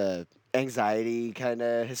like the anxiety kind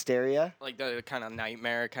of hysteria. like the kind of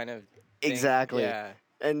nightmare kind of thing. Exactly. Yeah.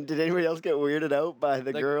 And did anybody else get weirded out by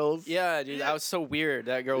the Like, girls? Yeah, dude, that was so weird.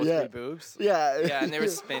 That girl with Yeah. 3 boobs. Yeah. Yeah, and they were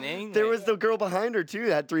spinning. There like- was the girl behind her too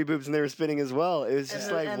that had 3 boobs and they were spinning as well. It was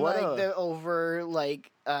just like, and what? like the over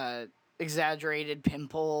exaggerated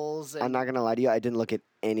pimples. And I'm not gonna lie to you. I didn't look at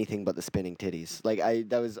anything but the spinning titties. Like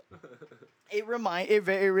that was. it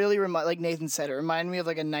really remind like Nathan said, it reminded me of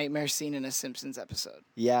like a nightmare scene in a Simpsons episode.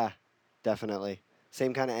 Yeah, definitely.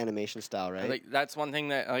 Same kind of animation style, right? Like that's one thing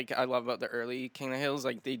that like I love about the early King of the Hills.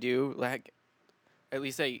 Like they do like at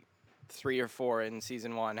least like 3 or 4 in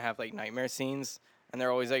season 1 have like nightmare scenes, and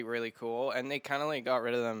they're always like really cool. And they kind of like got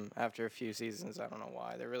rid of them after a few seasons. I don't know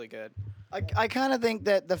why. They're really good. I kind of think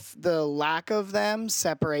that the lack of them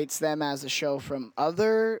separates them as a show from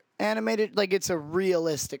other animated. Like it's a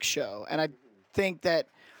realistic show, and I think that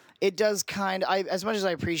it does kind of. As much as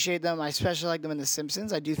I appreciate them, I especially like them in The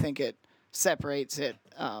Simpsons. I do think it separates it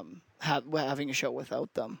having a show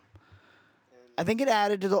without them. I think it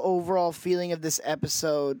added to the overall feeling of this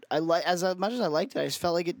episode. As much as I liked it, I just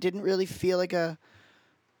felt like it didn't really feel like it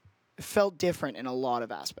felt different in a lot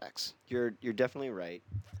of aspects. You're definitely right.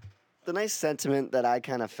 The nice sentiment that I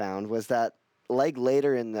kind of found was that, like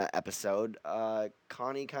later in the episode,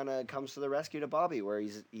 Connie kind of comes to the rescue to Bobby, where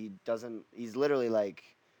he's literally like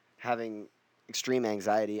having extreme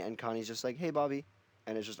anxiety, and Connie's just like, "Hey, Bobby,"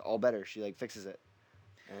 and it's just all better. She like fixes it.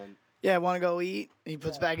 And Yeah, want to go eat? He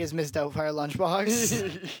puts back his Miss Doubtfire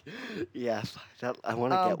lunchbox. yeah, I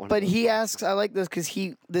want to get one. But of those. he asks, I like this because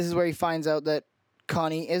this is where he finds out that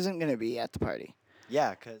Connie isn't going to be at the party.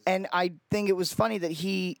 Yeah, because And I think it was funny that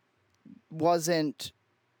he wasn't,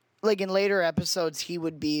 like in later episodes, he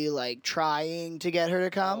would be like trying to get her to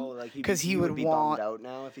come. because he would be want- bummed out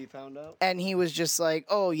now if he found out. And he was just like,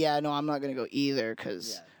 oh, yeah, no, I'm not going to go either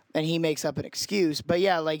because. Yeah. And he makes up an excuse. But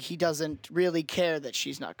yeah, like he doesn't really care that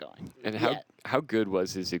she's not going. And yet. how good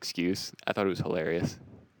was his excuse? I thought it was hilarious.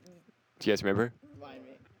 Do you guys remember? Remind me.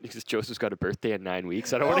 Because Joseph's got a birthday in 9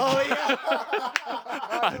 weeks. I don't want to. Oh, yeah.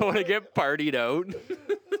 I don't want to get partied out.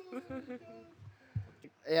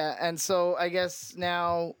 Yeah, and so I guess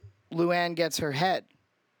now Luann gets her head.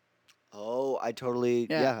 Oh, I totally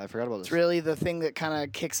Yeah. I forgot about this. It's really the thing that kind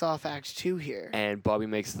of kicks off Act 2 here. And Bobby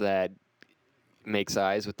makes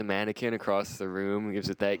eyes with the mannequin across the room, gives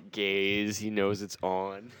it that gaze. He knows it's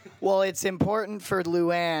on. Well, it's important for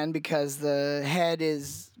Luann because the head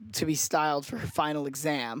is to be styled for her final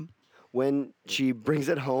exam. When she brings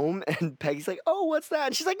it home and Peggy's like, "Oh, what's that?"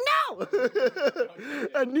 And she's like, "No,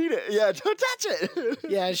 I need it. Yeah, don't touch it."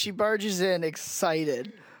 Yeah, she barges in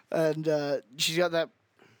excited, and she's got that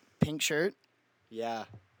pink shirt. Yeah,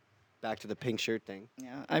 back to the pink shirt thing.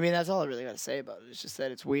 Yeah, I mean that's all I really got to say about it. It's just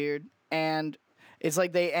that it's weird, and it's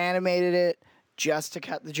like they animated it just to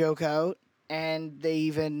cut the joke out, and they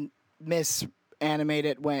even misanimate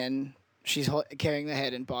it when she's carrying the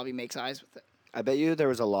head and Bobby makes eyes with it. I bet you there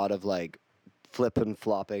was a lot of like flip and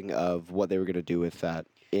flopping of what they were gonna do with that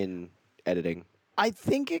in editing. I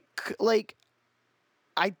think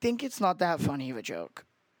I think it's not that funny of a joke.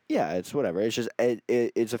 Yeah, it's whatever. It's just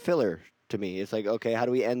it's a filler to me. It's like, okay, how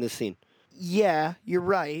do we end this scene? Yeah, you're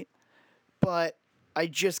right, but I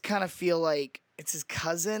just kind of feel like it's his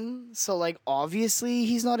cousin, so like obviously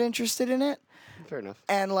he's not interested in it. Fair enough.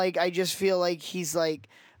 And like I just feel like he's like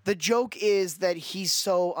the joke is that he's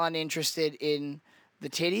so uninterested in the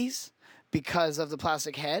titties because of the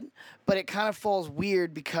plastic head, but it kind of falls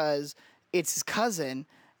weird because it's his cousin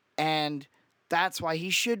and that's why he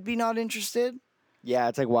should be not interested. Yeah,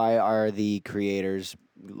 it's like, why are the creators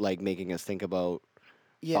like making us think about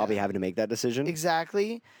Yeah. Bobby having to make that decision?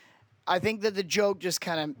 Exactly. I think that the joke just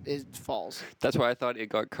kind of falls. That's why I thought it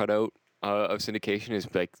got cut out of syndication. Is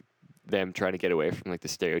like them trying to get away from like the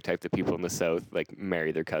stereotype that people in the South like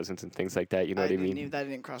marry their cousins and things like that. You know what I mean? That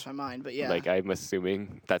didn't cross my mind, but yeah. Like I'm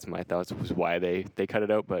assuming that's my thoughts was why they cut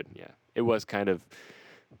it out. But yeah, it was kind of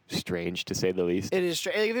strange to say the least. It is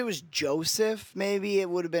strange. Like, if it was Joseph, maybe it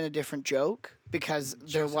would have been a different joke because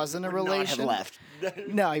there wasn't a relation. left.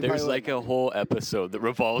 No, he There's probably like wouldn't. a whole episode that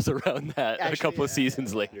revolves around that a Actually, couple of yeah.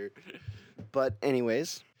 seasons later. But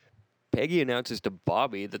anyways, Peggy announces to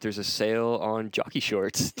Bobby that there's a sale on jockey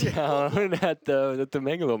shorts down at the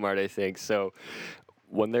Megalo Mart, I think. So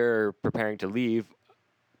when they're preparing to leave,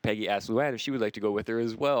 Peggy asks Luann if she would like to go with her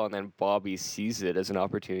as well, and then Bobby sees it as an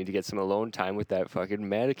opportunity to get some alone time with that fucking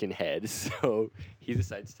mannequin head. So he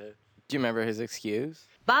decides to. Do you remember his excuse?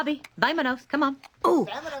 Bobby, vámonos, come on. Oh,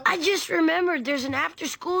 I just remembered there's an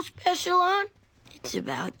after-school special on. It's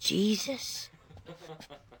about Jesus.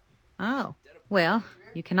 Oh, well,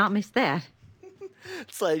 you cannot miss that.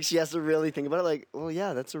 It's like she has to really think about it. Like, well,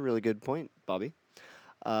 yeah, that's a really good point, Bobby.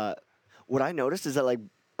 What I noticed is that, like,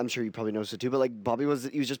 I'm sure you probably noticed it too, but like Bobby was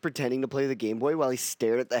just pretending to play the Game Boy while he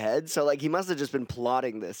stared at the head. So like he must have just been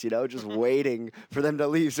plotting this, just waiting for them to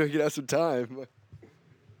leave so he could have some time.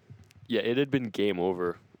 Yeah, it had been game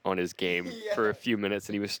over on his game for a few minutes,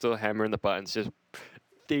 and he was still hammering the buttons, just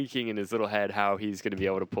thinking in his little head how he's going to be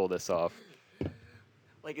able to pull this off.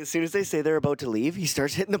 Like as soon as they say they're about to leave, he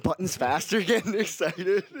starts hitting the buttons faster, getting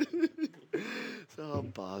excited. So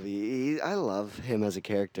Bobby, I love him as a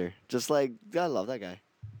character. Just like I love that guy.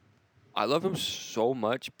 I love him so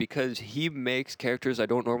much because he makes characters I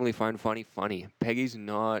don't normally find funny. Peggy's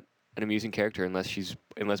not an amusing character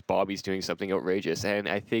unless Bobby's doing something outrageous, and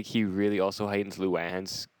I think he really also heightens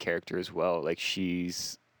Luann's character as well. Like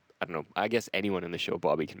she's, I don't know, I guess anyone in the show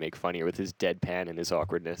Bobby can make funnier with his deadpan and his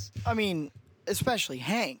awkwardness. I mean, especially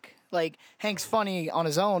Hank. Like Hank's funny on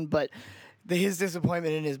his own, but his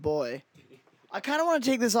disappointment in his boy. I kind of want to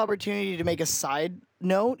take this opportunity to make a side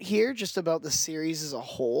note here just about the series as a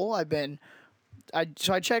whole. I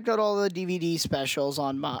checked out all the DVD specials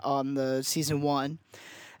on the season 1,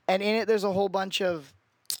 and in it there's a whole bunch of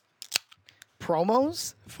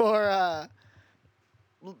promos for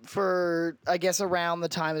I guess around the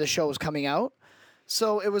time the show was coming out.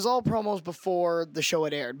 So it was all promos before the show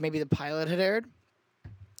had aired. Maybe the pilot had aired,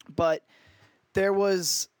 but there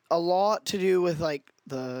was a lot to do with like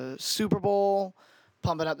the Super Bowl,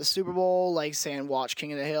 pumping up the Super Bowl, like saying watch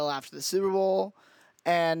King of the Hill after the Super Bowl.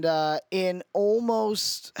 And in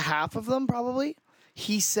almost half of them, probably,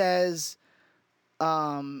 he says,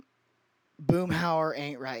 Boomhauer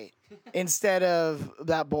ain't right. Instead of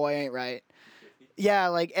that boy ain't right. Yeah,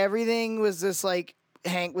 like everything was just like,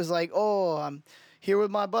 Hank was like, oh, I'm here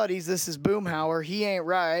with my buddies. This is Boomhauer. He ain't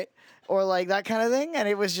right. Or like that kind of thing. And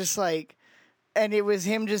it was just like, and it was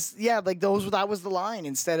him just, like that was the line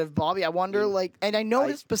instead of Bobby. I wonder, like, and I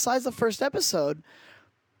noticed besides the first episode,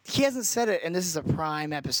 he hasn't said it, and this is a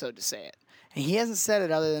prime episode to say it. And he hasn't said it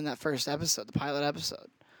other than that first episode, the pilot episode,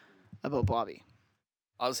 about Bobby.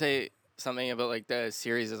 I'll say something about like the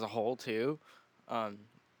series as a whole too. I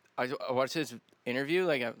watched this interview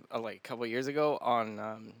like a couple years ago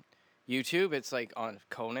on YouTube. It's like on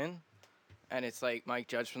Conan, and it's like Mike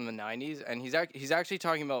Judge from the '90s, and he's actually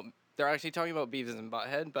talking about. They're actually talking about Beavis and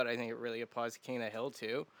Butthead, but I think it really applies to King of the Hill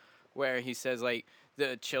too, where he says like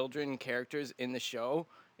the children characters in the show.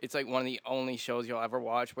 It's like one of the only shows you'll ever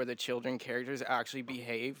watch where the children characters actually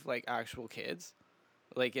behave like actual kids,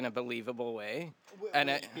 like in a believable way.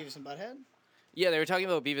 Beavis and Butthead? Yeah, they were talking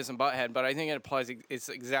about Beavis and Butthead, but I think it applies. It's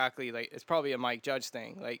exactly like it's probably a Mike Judge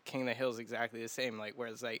thing. Like King of the Hill is exactly the same. Like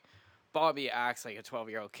whereas like Bobby acts like a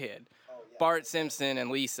 12-year-old kid. Bart Simpson and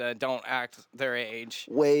Lisa don't act their age.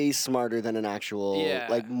 Way smarter than an actual,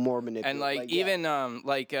 like more manipulative. And like even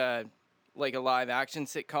like a live action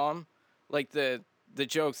sitcom, like the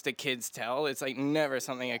jokes that kids tell, it's like never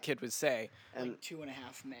something a kid would say. And like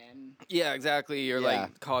 2.5 Men. Yeah, exactly. Or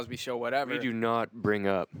like Cosby Show, whatever. We do not bring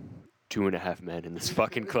up 2.5 Men in this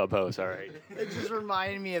fucking clubhouse. All right. It just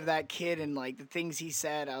reminded me of that kid and like the things he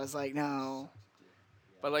said. I was like, no.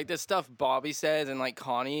 But like the stuff Bobby says and like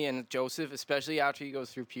Connie and Joseph, especially after he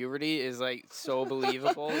goes through puberty, is like so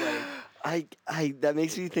believable. Like I that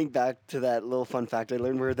makes me think back to that little fun fact I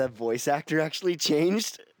learned where that voice actor actually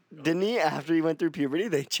changed, didn't he? After he went through puberty,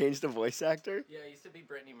 they changed the voice actor. Yeah, it used to be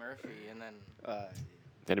Brittany Murphy, and then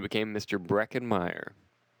then it became Mr. Breckenmeyer.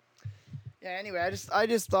 Yeah. Anyway, I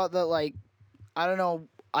just thought that like I don't know.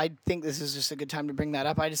 I think this is just a good time to bring that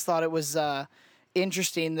up. I just thought it was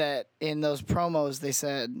interesting that in those promos they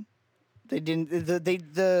said they didn't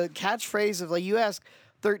the catchphrase of like you ask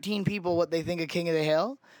 13 people what they think of King of the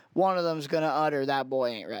Hill, one of them's gonna utter that boy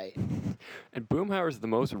ain't right. And Boomhauer's the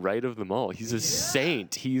most right of them all. He's a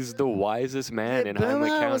saint. He's the wisest man in Heimlich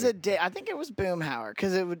County. Was I think it was Boomhauer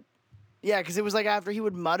because it was like after he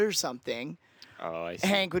would mutter something, I see.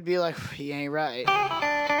 Hank would be like he ain't right.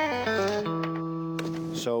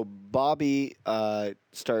 So Bobby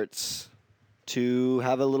starts to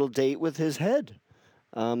have a little date with his head.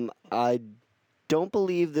 I don't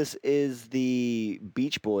believe this is the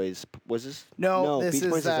Beach Boys. Was this? No, this Beach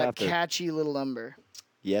Boys is after. Catchy Little Number.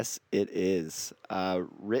 Yes, it is.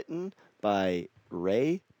 Written by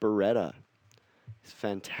Ray Beretta. It's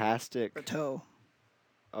fantastic. Berto.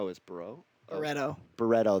 Oh, it's Barreau? Oh, Barretto.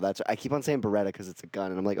 Barretto. That's. I keep on saying Beretta because it's a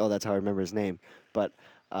gun, and I'm like, oh, that's how I remember his name. But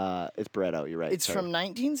it's Barretto. You're right. It's from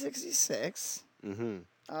 1966.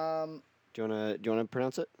 Mm-hmm. Do you wanna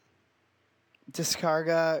pronounce it?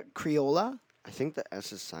 Descarga Criolla. I think the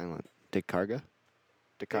S is silent. Descarga.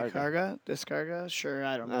 Descarga. Sure,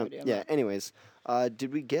 I don't know. Yeah. Anyways,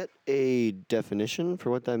 did we get a definition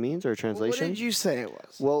for what that means or a translation? What did you say it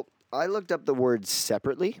was? Well, I looked up the words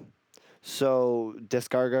separately. So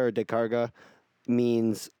descarga or decarga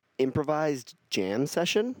means improvised jam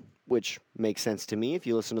session, which makes sense to me if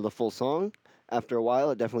you listen to the full song. After a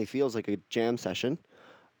while, it definitely feels like a jam session.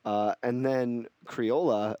 And then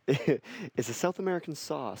Criolla is a South American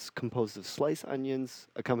sauce composed of sliced onions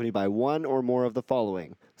accompanied by one or more of the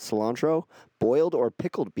following: cilantro, boiled or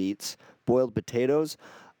pickled beets, boiled potatoes,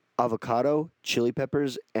 avocado, chili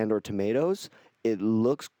peppers, and or tomatoes. It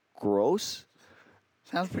looks gross.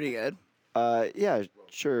 Sounds pretty good. Yeah,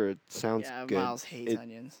 sure, it sounds good. Miles hates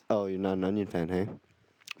onions. Oh, you're not an onion fan, hey?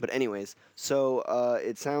 But anyways, so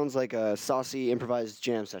it sounds like a saucy improvised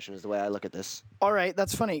jam session is the way I look at this. All right,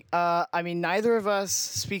 that's funny. I mean, neither of us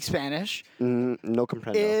speak Spanish No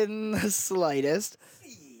comprendo. in the slightest,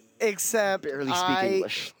 except Barely speak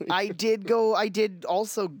English. I did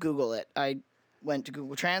also Google it. I went to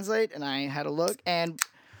Google Translate and I had a look, and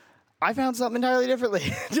I found something entirely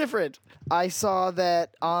different. I saw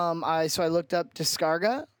that I looked up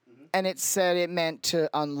descarga, and it said it meant to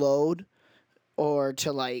unload or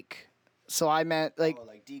to like. So I meant like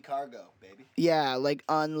like decargo, baby. yeah, like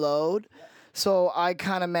unload. Yeah. So I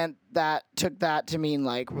kind of took that to mean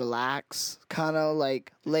like relax, kind of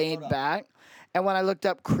like laid back. And when I looked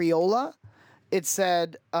up Criolla, it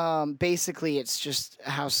said basically it's just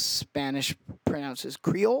how Spanish pronounces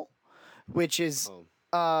Creole, which is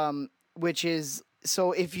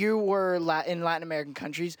so if you were in Latin American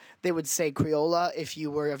countries, they would say Criolla if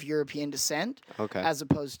you were of European descent, as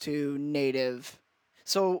opposed to native.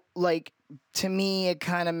 So like to me, it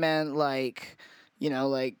kind of meant like,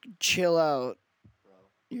 like chill out,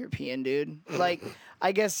 European dude. Like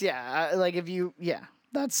I guess like if you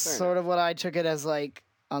that's sort of what I took it as, like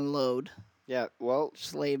unload. Yeah, well,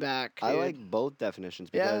 just lay back. I like both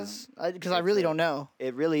definitions because I really don't know.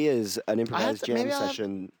 It really is an improvised jam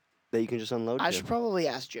session that you can just unload. I should probably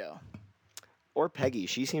ask Joe or Peggy.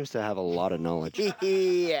 She seems to have a lot of knowledge.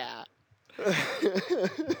 Yeah.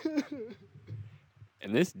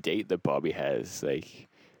 And this date that Bobby has, like,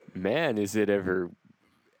 man, is it ever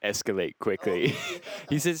escalate quickly.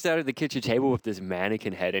 He sits down at the kitchen table with this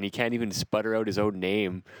mannequin head, and he can't even sputter out his own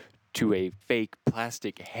name to a fake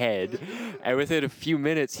plastic head. And within a few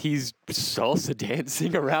minutes, he's salsa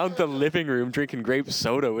dancing around the living room, drinking grape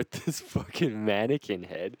soda with this fucking mannequin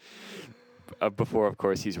head. Before, of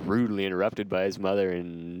course, he's rudely interrupted by his mother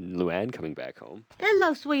and Luann coming back home.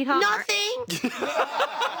 Hello, sweetheart. Nothing.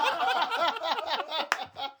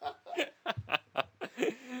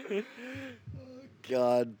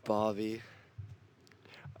 God, Bobby.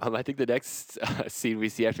 I think the next scene we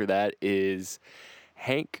see after that is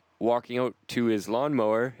Hank walking out to his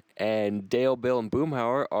lawnmower, and Dale, Bill, and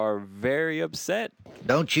Boomhauer are very upset.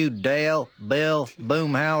 Don't you Dale, Bill,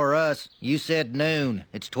 Boomhauer, us. You said noon.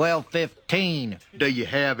 It's 12:15. Do you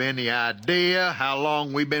have any idea how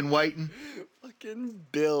long we've been waiting? Fucking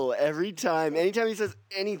Bill, anytime he says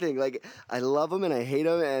anything, like, I love him and I hate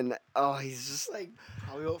him, and he's just like,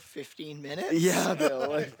 probably about 15 minutes. Yeah, Bill,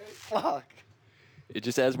 like, fuck. It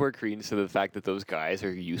just adds more credence to the fact that those guys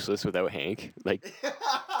are useless without Hank. Like,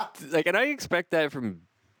 and I expect that from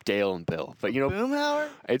Dale and Bill. But, Boomhauer?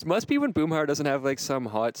 It must be when Boomhauer doesn't have, like, some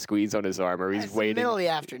hot squeeze on his arm, or he's waiting. The middle of the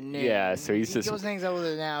afternoon. Yeah, so he goes and hangs out with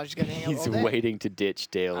her now. She's gonna hang out he's all day. waiting to ditch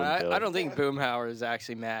Dale and Bill. I don't think Boomhauer is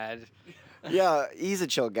actually mad. Yeah, he's a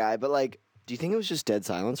chill guy, but, like, do you think it was just dead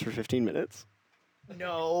silence for 15 minutes?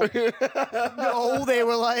 No. No, they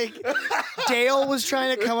were like, Dale was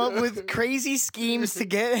trying to come up with crazy schemes to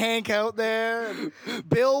get Hank out there.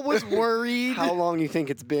 Bill was worried. How long do you think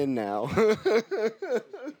it's been now?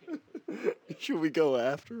 Should we go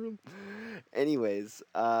after him? Anyways,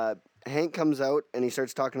 Hank comes out and he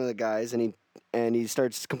starts talking to the guys, and he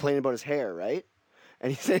starts complaining about his hair, right?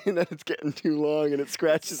 And he's saying that it's getting too long and it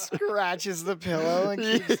scratches the pillow and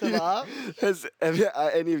keeps it up. Have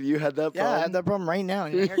any of you had that problem? Yeah, I have that problem right now.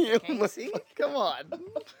 And your hair can't see? Come on.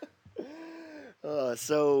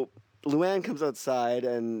 So Luann comes outside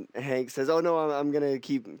and Hank says, "Oh no, I'm gonna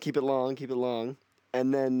keep it long."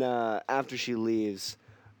 And then after she leaves,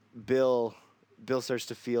 Bill Bill starts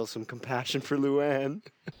to feel some compassion for Luann.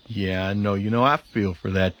 Yeah, I know. You know, I feel for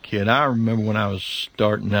that kid. I remember when I was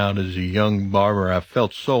starting out as a young barber, I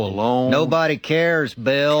felt so alone. Nobody cares,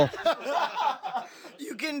 Bill.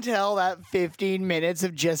 You can tell that 15 minutes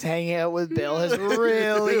of just hanging out with Bill has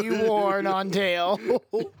really worn on Dale.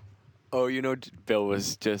 Oh, you know, Bill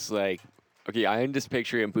was just like, okay, I am just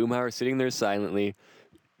picturing Boomhauer sitting there silently,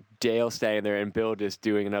 Dale standing there, and Bill just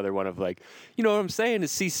doing another one of like, you know what I'm saying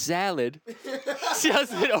is see salad.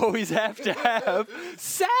 Doesn't always have to have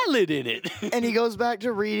salad in it. And he goes back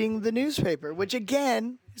to reading the newspaper, which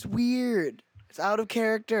again is weird. It's out of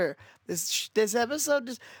character. This episode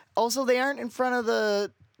just also they aren't in front of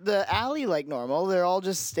the alley like normal. They're all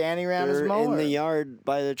just standing around his They're mower. in the yard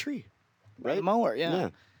by the tree, right? The mower, yeah. Yeah.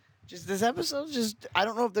 Just this episode, just I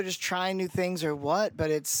don't know if they're just trying new things or what, but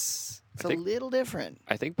it's a little different.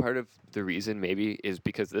 I think part of the reason maybe is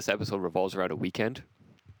because this episode revolves around a weekend.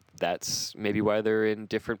 That's maybe why they're in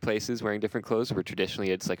different places wearing different clothes, where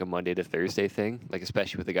traditionally it's like a Monday to Thursday thing. Like,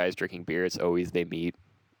 especially with the guys drinking beer, it's always they meet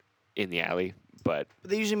in the alley. But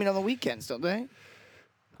They usually meet on the weekends, don't they?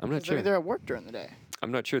 I'm not 'Cause sure. They're at work during the day.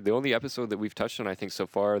 I'm not sure. The only episode that we've touched on, I think, so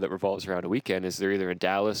far that revolves around a weekend is they're either in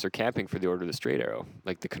Dallas or camping for the Order of the Straight Arrow.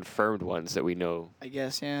 Like the confirmed ones that we know. I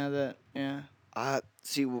guess, yeah.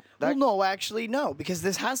 See, Well, no, actually, no, because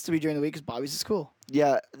this has to be during the week because Bobby's at school.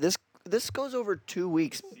 yeah, this goes over 2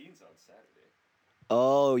 weeks.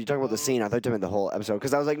 Oh, you're talking about the scene. I thought you meant the whole episode.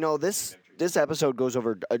 Because I was like, no, this episode goes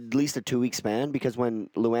over at least a 2 week span because when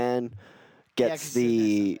Luann gets 'cause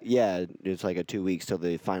it's like a 2 weeks till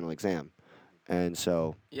the final exam. And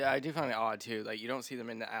so, Yeah, I do find it odd too. Like you don't see them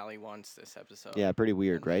in the alley once this episode. yeah, pretty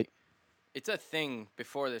weird, right? It's a thing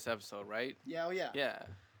before this episode, right? Yeah, yeah. Yeah.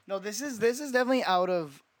 No, this is definitely out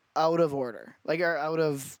of order, like or out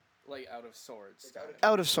of sorts.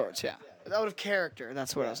 sorts, yeah. Out of character.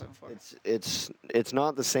 That's what I was looking for. It's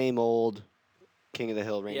not the same old King of the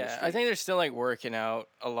Hill Ranger. Yeah, I think they're still like working out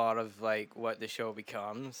a lot of like what the show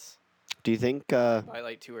becomes. Do you think? By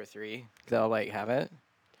like 2 or 3, they'll like have it.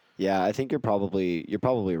 Yeah, I think you're probably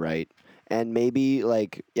right. And maybe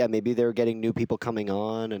maybe they're getting new people coming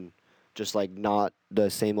on and just like not the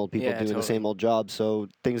same old people Yeah, doing the totally. same old job, so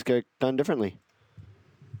things get done differently.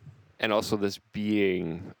 And also this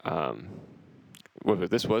being,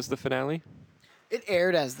 this was the finale? It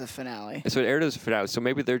aired as the finale. So it aired as a finale. So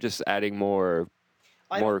maybe they're just adding more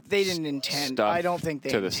They didn't intend. stuff I don't think they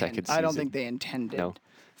to the intend- second I don't season. think they intended No.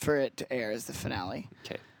 for it to air as the finale.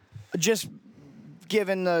 Okay. Just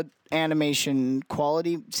given the animation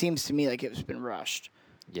quality, seems to me like it's been rushed.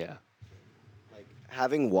 Yeah.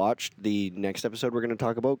 Having watched the next episode we're going to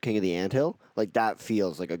talk about, King of the Anthill, like that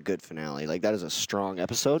feels like a good finale. Like that is a strong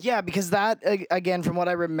episode. Yeah, because that again, from what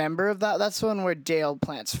I remember of that, that's the one where Dale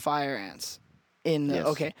plants fire ants. Yes.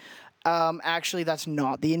 Okay, actually, that's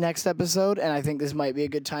not the next episode, and I think this might be a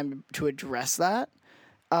good time to address that.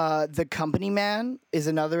 The Company Man is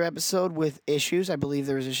another episode with issues. I believe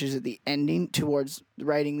there was issues at the ending towards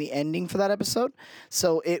writing the ending for that episode.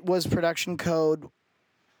 So it was production code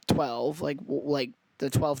 12, like the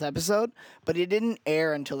 12th episode, but it didn't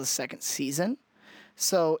air until the second season.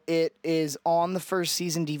 So it is on the first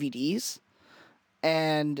season DVDs,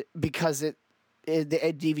 and because the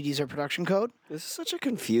DVDs are production code. This is such a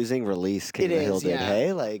confusing release King It of the Hill is, did, yeah.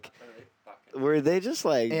 hey? Like, were they just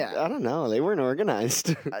like, Yeah. I don't know, they weren't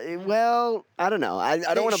organized. Well, I don't know. I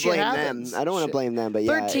don't want to shit blame happens. them. I don't want to Shit. blame them, but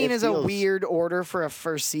yeah. 13 it is a feels- weird order for a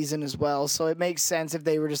first season as well, so it makes sense if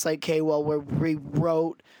they were just like, okay, well, we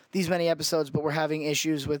wrote these many episodes, but we're having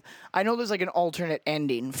issues with. I know there's like an alternate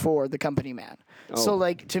ending for The Company Man. So, Oh.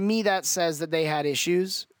 like, to me, that says that they had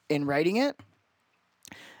issues in writing it,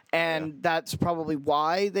 and that's probably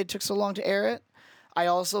why they took so long to air it. I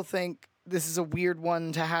also think this is a weird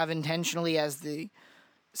one to have intentionally as the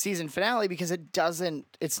season finale because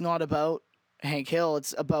it's not about Hank Hill,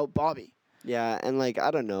 it's about Bobby. Yeah, and like, I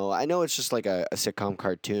don't know. I know it's just like a sitcom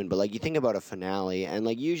cartoon, but like, you think about a finale, and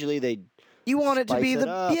like, usually they. You want it to Spice be it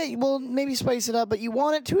up. well, maybe spice it up, but you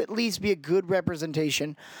want it to at least be a good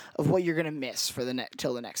representation of what you're gonna miss for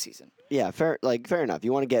till the next season. Yeah, fair enough.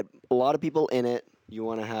 You want to get a lot of people in it. You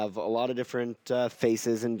want to have a lot of different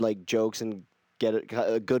faces and like jokes and get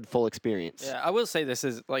a good full experience. Yeah, I will say this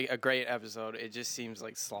is like a great episode. It just seems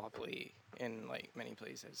like sloppy in like many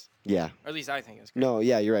places. Yeah. Or at least I think it's great. No,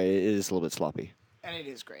 yeah, you're right. It is a little bit sloppy. And it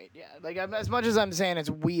is great, yeah. Like as much as I'm saying it's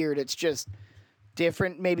weird, it's just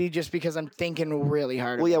different. Maybe just because I'm thinking really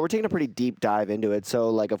hard. Well, yeah, we're taking a pretty deep dive into it, so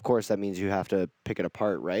like, of course, that means you have to pick it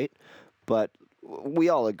apart, right? But we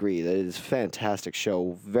all agree that it is a fantastic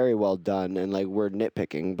show, very well done, and like we're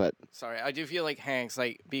nitpicking, but Sorry, I do feel like Hank's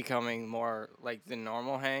like becoming more like the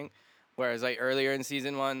normal Hank, Whereas like earlier in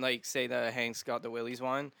season 1, like say the Hanks got the Willies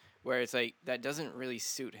one, where it's like that doesn't really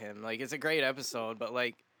suit him. Like it's a great episode, but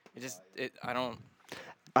like I don't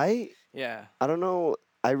know.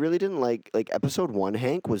 I really didn't like episode 1.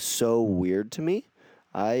 Hank was so weird to me.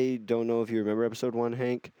 I don't know if you remember episode 1,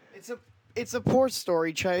 Hank. It's a poor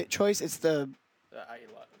story choice. It's the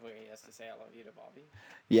where he has to say "I love you" to Bobby.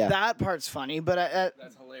 Yeah, that part's funny, but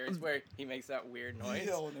that's hilarious. Where he makes that weird noise. You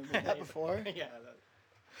don't remember that before? Yeah.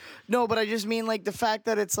 No, but I just mean like the fact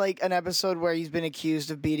that it's like an episode where he's been accused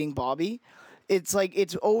of beating Bobby. It's like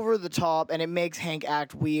it's over the top and it makes Hank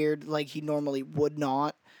act weird like he normally would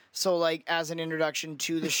not. So like as an introduction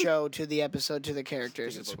to the show, to the episode, to the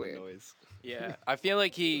characters, it's weird. Yeah, I feel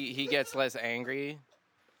like he gets less angry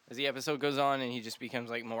as the episode goes on, and he just becomes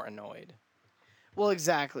like more annoyed. Well,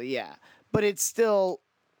 exactly, yeah, but it's still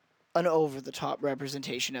an over-the-top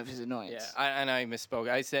representation of his annoyance. Yeah, I misspoke.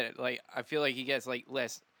 I said it, like I feel like he gets like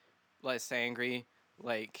less angry,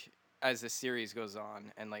 like as the series goes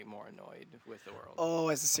on, and like more annoyed with the world. Oh,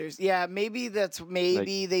 as the series, yeah, maybe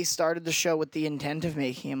they started the show with the intent of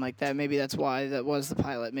making him like that. Maybe that's why that was the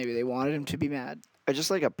pilot. Maybe they wanted him to be mad. I just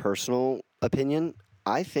like a personal opinion.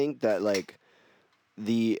 I think that like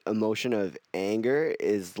the emotion of anger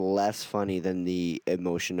is less funny than the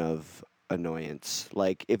emotion of annoyance.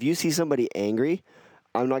 Like if you see somebody angry,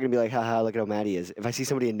 I'm not gonna be like, haha, look at how mad he is. If I see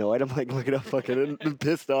somebody annoyed, I'm like, look at how fucking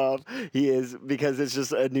pissed off he is, because it's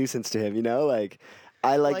just a nuisance to him, you know? Like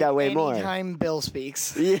I like that way more. Anytime Bill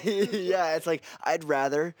speaks. Yeah, it's like I'd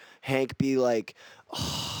rather Hank be like,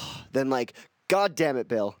 than like, God damn it,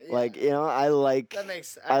 Bill. Yeah. Like, you know, I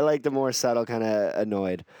like the more subtle kind of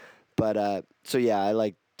annoyed. But so yeah, I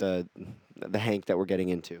like the Hank that we're getting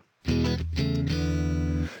into.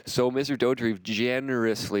 So Mr. Dodrive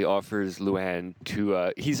generously offers Luann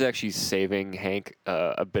to, he's actually saving Hank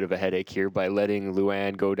a bit of a headache here by letting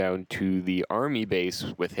Luann go down to the army base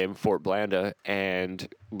with him, Fort Blanda, and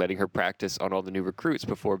letting her practice on all the new recruits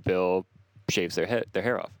before Bill shaves their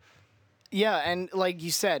hair off. Yeah, and like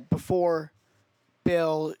you said, before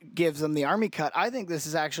Bill gives them the army cut, I think this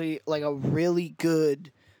is actually like a really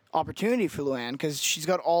good opportunity for Luann, because she's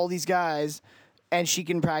got all these guys and she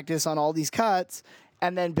can practice on all these cuts,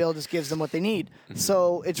 and then Bill just gives them what they need.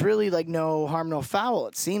 So it's really like no harm, no foul,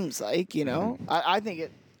 it seems like, you know. I think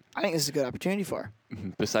this is a good opportunity for her.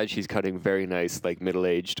 Besides, she's cutting very nice, like,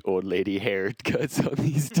 middle-aged old lady haircuts on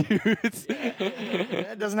these dudes.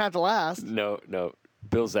 It doesn't have to last. No.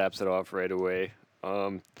 Bill zaps it off right away.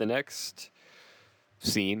 The next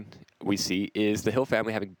scene we see is the Hill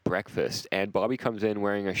family having breakfast, and Bobby comes in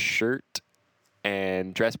wearing a shirt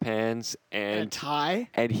and dress pants and a tie,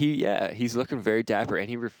 and he's looking very dapper, and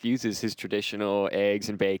he refuses his traditional eggs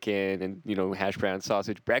and bacon and hash brown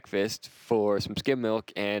sausage breakfast for some skim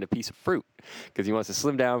milk and a piece of fruit, because he wants to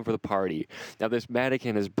slim down for the party. Now this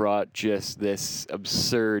mannequin has brought just this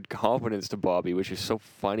absurd confidence to Bobby, which is so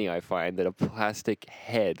funny. I find that a plastic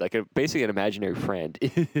head, like basically an imaginary friend,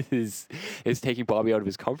 is taking Bobby out of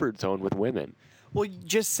his comfort zone with women. Well,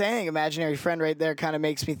 just saying imaginary friend right there kind of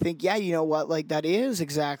makes me think, yeah, you know what? Like, that is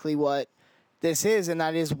exactly what this is, and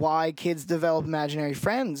that is why kids develop imaginary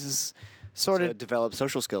friends, is sort of to develop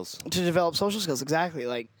social skills. To develop social skills, exactly.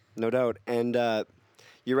 Like, no doubt. And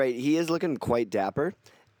you're right. He is looking quite dapper.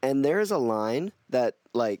 And there is a line that,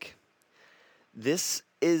 like, this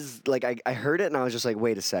is, like, I heard it and I was just like,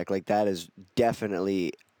 wait a sec. Like, that is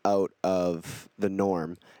definitely out of the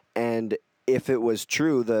norm. And if it was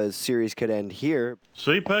true, the series could end here.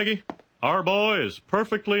 See, Peggy? Our boy is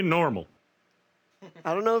perfectly normal.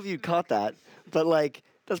 I don't know if you caught that, but, like,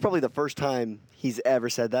 that's probably the first time he's ever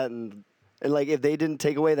said that. And like, if they didn't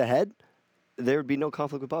take away the head, there would be no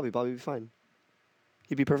conflict with Bobby. Bobby would be fine.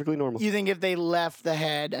 He'd be perfectly normal. You think if they left the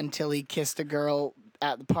head until he kissed a girl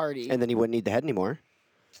at the party, and then he wouldn't need the head anymore,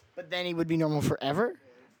 but then he would be normal forever?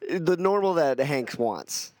 The normal that Hanks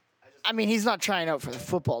wants. I mean, he's not trying out for the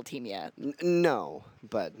football team yet. No,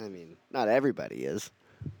 but, I mean, not everybody is.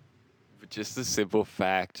 But just the simple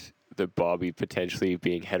fact that Bobby potentially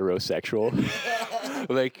being heterosexual,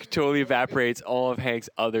 like, totally evaporates all of Hank's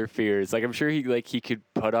other fears. Like, I'm sure he could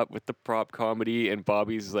put up with the prop comedy and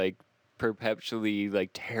Bobby's, like, perpetually, like,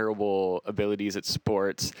 terrible abilities at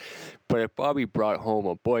sports. But if Bobby brought home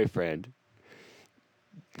a boyfriend,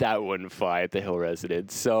 that wouldn't fly at the Hill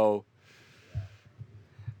residence. So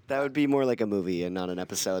that would be more like a movie and not an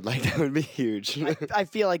episode. Like, that would be huge. I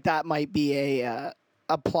feel like that might be a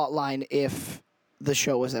plot line if the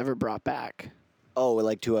show was ever brought back. Oh,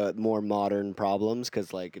 like to a more modern problems?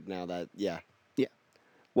 Because, like, now that, yeah. Yeah.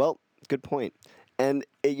 Well, good point. And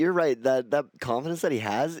you're right, that confidence that he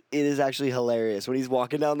has, it is actually hilarious. When he's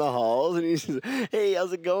walking down the halls and he's just, hey,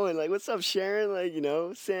 how's it going? Like, what's up, Sharon? Like,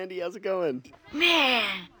 Sandy, how's it going? Man,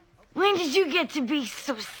 when did you get to be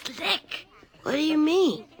so slick? What do you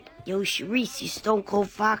mean? Yo, Sharice, you Stone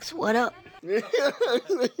Cold Fox, what up? That's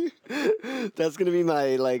going to be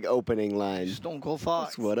my, opening line. Stone Cold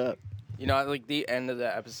Fox. What up? Like the end of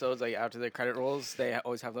the episodes, like after the credit rolls, they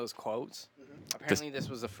always have those quotes. Apparently, this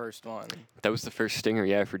was the first one. That was the first stinger,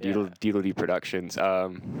 for Deedle Productions.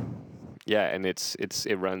 Yeah, and it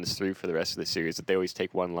runs through for the rest of the series. That they always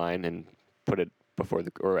take one line and put it before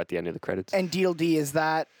or at the end of the credits. And Deedle D, is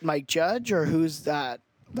that Mike Judge or who's that?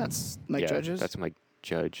 That's Mike Judge's? That's Mike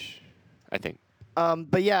Judge, I think.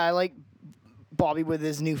 But yeah, I like Bobby with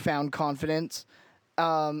his newfound confidence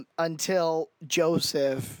until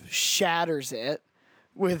Joseph shatters it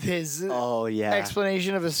with his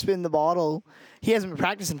explanation of a spin the bottle. He hasn't been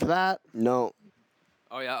practicing for that. No.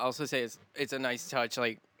 Oh yeah, I'll also say it's a nice touch,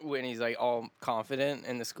 like when he's like all confident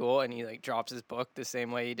in the school and he like drops his book the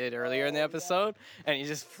same way he did earlier in the episode, and he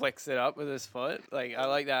just flicks it up with his foot. Like I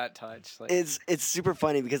like that touch. Like, it's super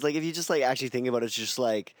funny because if you just actually think about it, it's just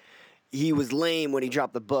he was lame when he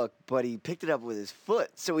dropped the book, but he picked it up with his foot,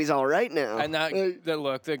 so he's all right now. And the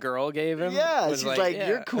look the girl gave him. Yeah, was she's like,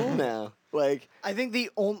 you're cool now. I think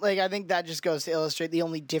I think that just goes to illustrate the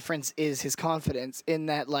only difference is his confidence in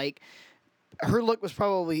that her look was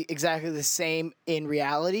probably exactly the same in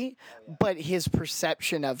reality, but his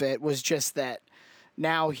perception of it was just that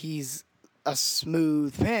now he's a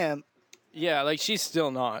smooth pimp. Yeah, she's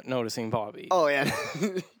still not noticing Bobby. Oh yeah.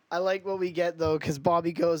 I like what we get though, because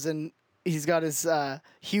Bobby goes and he's got his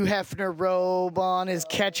Hugh Hefner robe on, his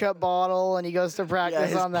ketchup bottle, and he goes to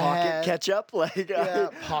practice on the pocket ketchup.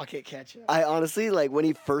 Pocket ketchup. I honestly, when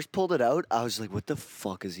he first pulled it out, I was like, what the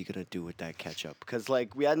fuck is he going to do with that ketchup? Because,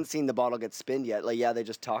 we hadn't seen the bottle get spinned yet. They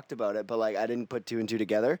just talked about it, but, I didn't put two and two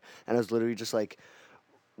together. And I was literally just like,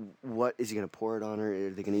 what, is he going to pour it on her?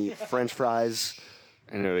 Are they going to eat French fries?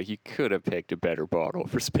 I know he could have picked a better bottle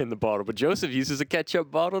for spin the bottle, but Joseph uses a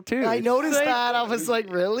ketchup bottle too. I noticed that. I was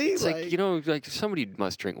like, really? It's somebody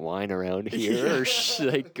must drink wine around here. Or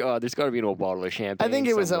there's got to be an old bottle of champagne. I think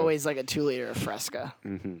it was somewhere. always a 2-liter of Fresca.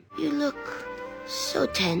 Mm-hmm. You look so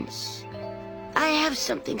tense. I have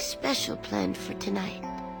something special planned for tonight.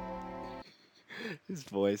 His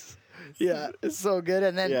voice. Yeah, it's so good.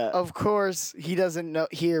 And then, of course, he doesn't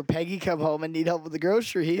hear Peggy come home and need help with the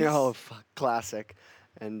groceries. Oh, fuck, classic.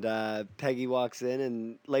 And Peggy walks in,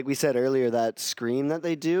 and like we said earlier, that scream that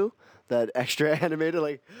they do, that extra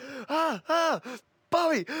animated,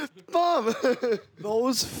 Bobby, Mom.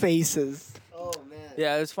 Those faces. Oh, man.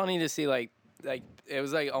 Yeah, it's funny to see, it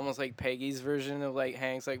was almost like Peggy's version of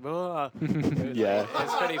Hank's "Blah." Yeah,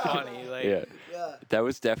 it's pretty funny. Yeah, that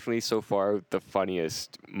was definitely so far the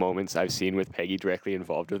funniest moments I've seen with Peggy directly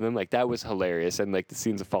involved with him. That was hilarious, and the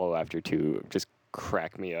scenes that follow after too just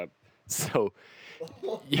crack me up. So,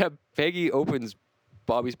 yeah, Peggy opens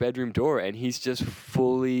Bobby's bedroom door, and he's just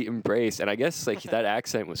fully embraced. And I guess that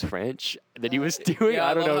accent was French that he was doing. Yeah,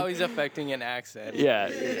 I don't know how he's affecting an accent. Yeah.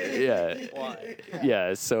 Why?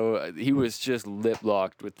 Yeah, so he was just lip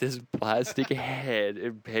locked with this plastic head,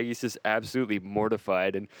 and Peggy's just absolutely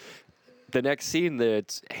mortified. And the next scene,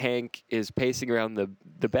 that Hank is pacing around the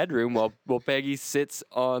bedroom while Peggy sits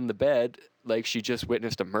on the bed like she just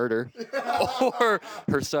witnessed a murder or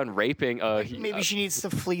her son raping. Maybe she needs to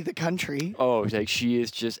flee the country. Oh, she is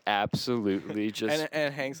just absolutely just.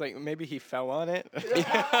 And Hank's maybe he fell on it.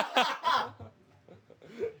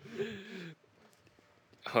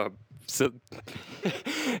 So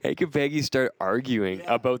Hank and Peggy start arguing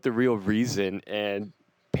about the real reason, and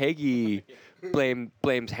Peggy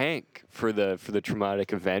blames Hank for the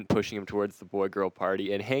traumatic event, pushing him towards the boy-girl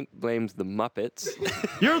party, and Hank blames the Muppets.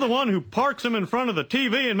 You're the one who parks him in front of the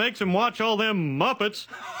TV and makes him watch all them Muppets.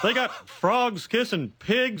 They got frogs kissing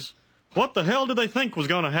pigs. What the hell did they think was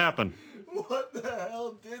going to happen? What the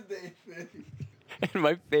hell did they think? And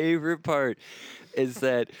my favorite part is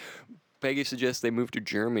that Peggy suggests they move to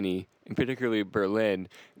Germany, and particularly Berlin,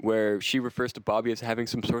 where she refers to Bobby as having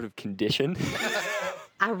some sort of condition.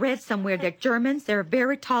 I read somewhere that Germans, they're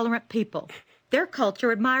very tolerant people. Their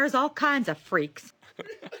culture admires all kinds of freaks.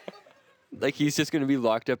 He's just going to be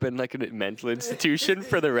locked up in a mental institution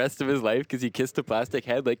for the rest of his life because he kissed a plastic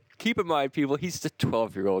head. Keep in mind, people, he's just a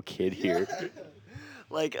 12-year-old kid here.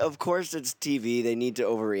 Of course it's TV. They need to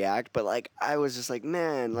overreact. But, I was just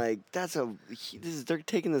man, they're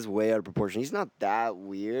taking this way out of proportion. He's not that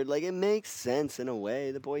weird. It makes sense in a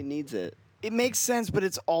way. The boy needs it. It makes sense, but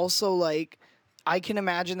it's also, I can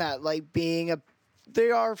imagine that, being they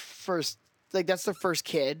are first like that's their first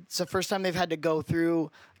kid. It's the first time they've had to go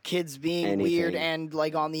through kids being weird Anything. and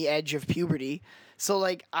like on the edge of puberty. So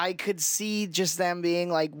like I could see just them being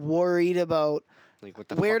like worried about Like, what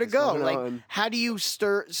the where fuck to is go. going Like, on? how do you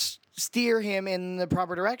steer him in the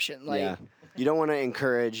proper direction? Like, yeah. You don't want to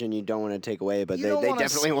encourage and you don't want to take away, but You they don't wanna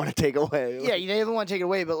definitely want to take away. yeah, you never want to take it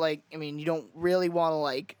away, but like, I mean, you don't really want to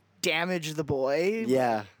like damage the boy.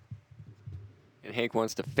 Yeah. And Hank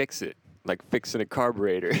wants to fix it, like fixing a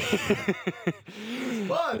carburetor.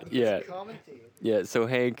 Yeah. Yeah, so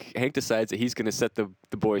Hank decides that he's going to set the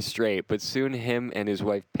boy straight, but soon him and his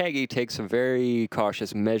wife Peggy take some very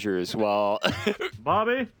cautious measures while...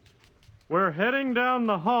 Bobby, we're heading down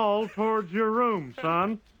the hall towards your room,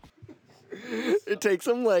 son. It takes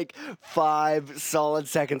him like 5 solid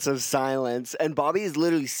seconds of silence, and Bobby is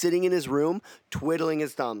literally sitting in his room, twiddling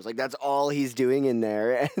his thumbs. Like, that's all he's doing in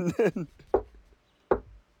there. And then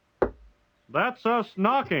That's us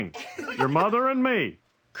knocking. Your mother and me.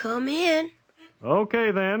 Come in.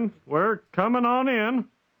 Okay, then. We're coming on in.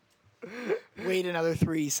 Wait another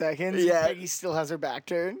 3 seconds. Yeah. Peggy still has her back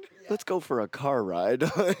turned. let's go for a car ride.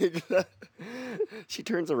 She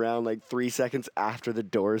turns around like 3 seconds after the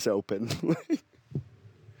doors open.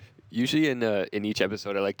 Usually in each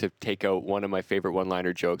episode, I like to take out one of my favorite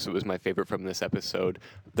one-liner jokes. It was my favorite from this episode.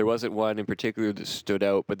 There wasn't one in particular that stood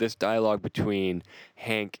out, but this dialogue between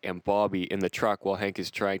Hank and Bobby in the truck while Hank is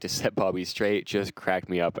trying to set Bobby straight just cracked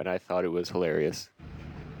me up, and I thought it was hilarious.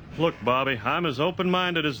 Look, Bobby, I'm as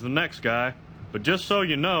open-minded as the next guy, but just so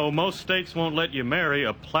you know, most states won't let you marry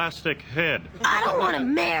a plastic head. I don't want to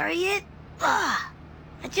marry it. Ugh.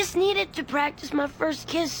 I just needed to practice my first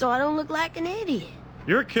kiss so I don't look like an idiot.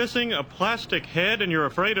 You're kissing a plastic head and you're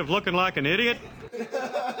afraid of looking like an idiot?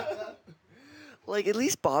 Like, at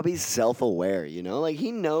least Bobby's self-aware, you know? Like,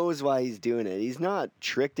 he knows why he's doing it. He's not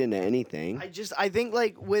tricked into anything. I think,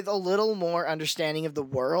 like, with a little more understanding of the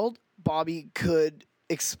world, Bobby could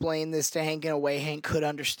explain this to Hank in a way Hank could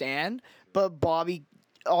understand, but Bobby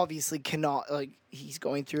obviously cannot, like, he's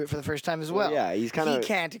going through it for the first time as well. Yeah, he's kind of... He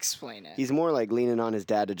can't explain it. He's more like leaning on his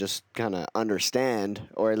dad to just kind of understand,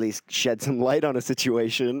 or at least shed some light on a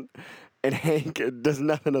situation. And Hank does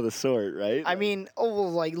nothing of the sort, right? I mean,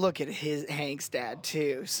 well, like, look at Hank's dad,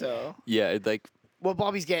 too, so... Yeah, like... What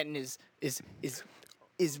Bobby's getting is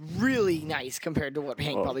really nice compared to what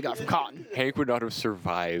Hank probably got from Cotton. Hank would not have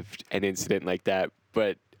survived an incident like that,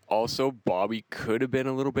 but also Bobby could have been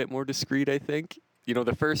a little bit more discreet, I think. You know,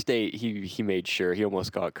 the first date, he made sure. He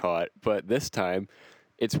almost got caught. But this time,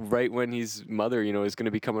 it's right when his mother, you know, is going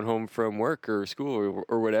to be coming home from work or school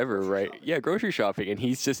or whatever, right? Yeah, grocery shopping. And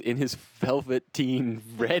he's just in his velveteen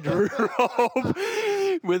red robe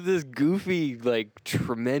with this goofy, like,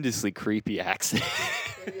 tremendously creepy accent.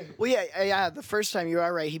 Well, yeah, the first time you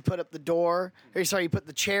are right. He put up the door. He put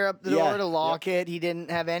the chair up the door to lock it. He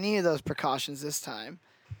didn't have any of those precautions this time.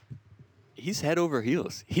 He's head over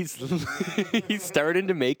heels. He's starting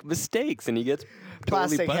to make mistakes, and he gets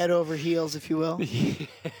totally Plastic head over heels, if you will.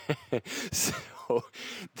 So,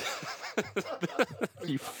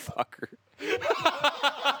 you fucker.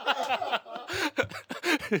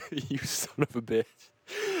 You son of a bitch.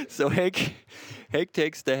 So Hank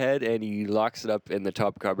takes the head and he locks it up in the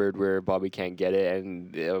top cupboard where Bobby can't get it.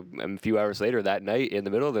 And a few hours later that night, in the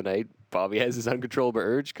middle of the night, Bobby has his uncontrollable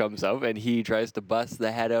urge comes up and he tries to bust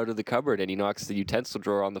the head out of the cupboard and he knocks the utensil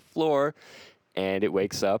drawer on the floor and it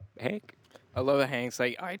wakes up Hank. I love that Hank's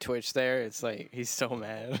like eye twitch there. It's like he's so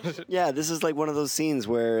mad. Yeah, this is like one of those scenes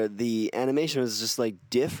where the animation was just like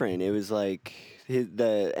different. It was like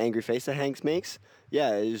the angry face that Hanks makes.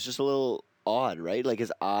 Yeah, it was just a little odd, right? Like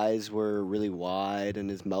his eyes were really wide and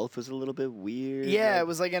his mouth was a little bit weird. Yeah, like, it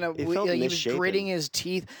was like in a it like felt he was misshapen. gritting his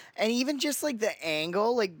teeth, and even just like the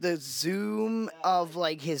angle, like the zoom of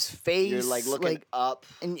like his face. You're like looking up.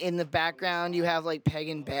 In the background, you have like Peg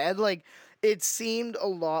in bed. Like it seemed a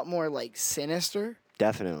lot more like sinister.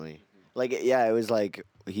 Definitely. Like, yeah, it was like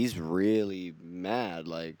he's really mad.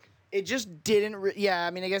 Like It just didn't. Yeah, I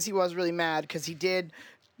mean, I guess he was really mad because he did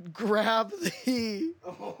grab the.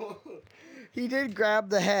 He did grab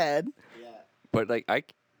the head. But like I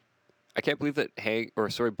can't believe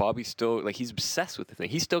that Bobby still like he's obsessed with the thing.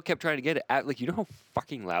 He still kept trying to get it at like you know how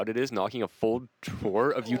fucking loud it is knocking a full drawer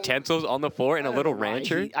of utensils on the floor in a little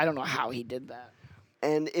rancher. I don't know how he did that.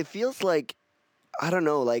 And it feels like, I don't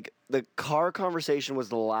know, like the car conversation was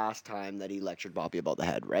the last time that he lectured Bobby about the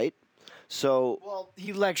head, right? So. Well,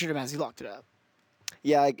 he lectured him as he locked it up.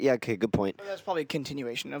 Yeah, okay, good point. But that's probably a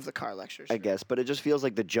continuation of the car lectures. I guess, but it just feels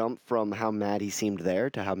like the jump from how mad he seemed there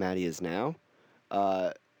to how mad he is now.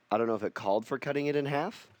 I don't know if it called for cutting it in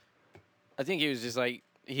half. I think he was just like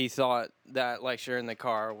he thought that lecture in the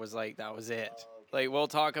car was like, that was it. Like, we'll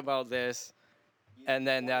talk about this, and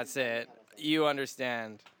then that's it. You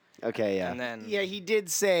understand. Okay, yeah. And then Yeah, he did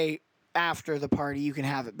say after the party you can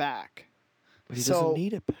have it back. But he doesn't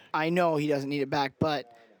need it back. I know he doesn't need it back, but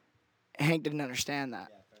Hank didn't understand that.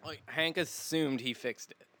 like, Hank assumed he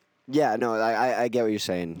fixed it. Yeah, no, I get what you're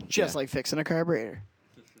saying. Just Yeah. like fixing a carburetor.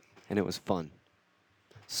 And it was fun.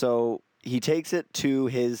 So he takes it to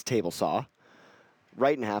his table saw,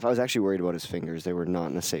 right in half. I was actually worried about his fingers. They were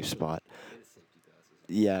not in a safe spot.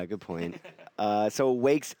 Yeah, good point. So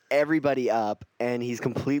wakes everybody up, and he's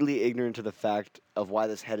completely ignorant to the fact of why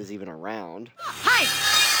this head is even around. Hey!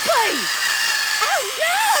 Please! Oh,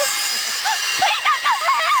 no! Please don't go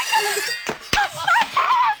back! That's my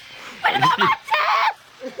hair! What about my hair?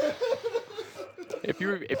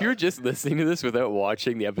 If you were just listening to this without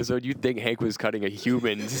watching the episode, you'd think Hank was cutting a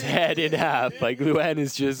human's head in half. Like Luann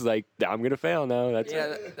is just like, I'm gonna fail now. That's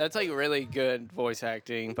Yeah, that's like really good voice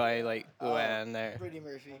acting by like Luann there. Brittany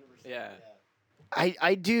Murphy. Yeah.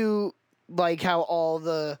 I do like how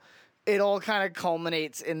it all kind of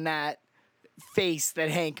culminates in that face that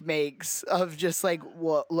Hank makes of just like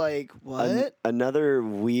what. Another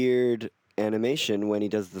weird animation when he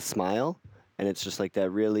does the smile, and it's just like that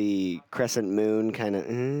really crescent moon kind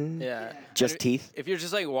of. Yeah. Just And teeth. If you're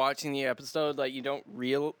just like watching the episode, like you don't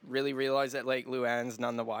really realize that like Luann's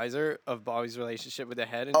none the wiser of Bobby's relationship with the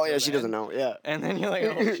head. Oh yeah, until she then. doesn't know. Yeah. And then you're like,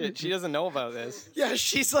 oh shit, she doesn't know about this. Yeah,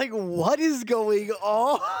 she's like, what is going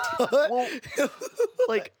on?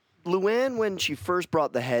 Like Luann, when she first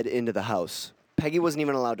brought the head into the house, Peggy wasn't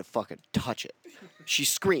even allowed to fucking touch it. She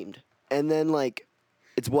screamed, and then like,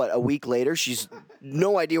 it's what, a week later, she's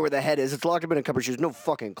no idea where the head is. It's locked up in a cupboard. She has no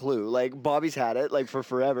fucking clue. Like Bobby's had it like for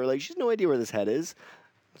forever. Like she's no idea where this head is.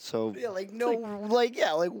 So Yeah, like no, like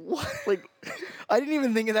yeah, like what? Like I didn't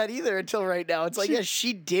even think of that either until right now. It's like yeah,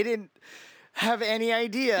 she didn't have any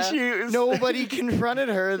idea. Nobody confronted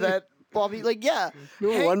her that Bobby. Like yeah,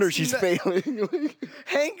 no wonder she's failing.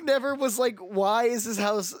 Hank never was like, why is this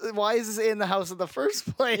house? Why is this in the house in the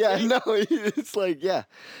first place? Yeah, no, it's like yeah.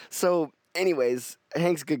 So, anyways,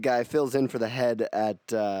 Hank's a good guy. Fills in for the head at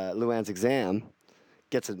Luann's exam,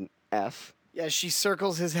 gets an F. Yeah, she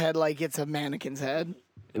circles his head like it's a mannequin's head.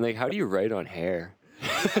 And like, how do you write on hair?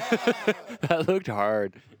 That looked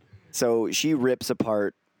hard. So she rips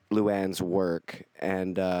apart Luann's work,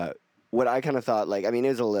 and what I kind of thought, like, I mean, it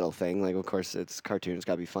was a little thing. Like, of course, it's cartoon, it's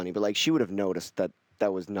got to be funny, but like, she would have noticed that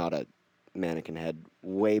that was not a mannequin head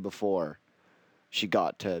way before she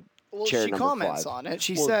got to Well, chair she number comments 5. on it.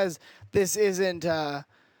 She Well, says this isn't.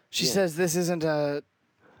 She says this isn't a.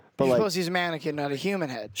 But, You're like- supposed to use a mannequin, not a human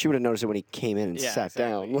head. She would have noticed it when he came in and Yeah, sat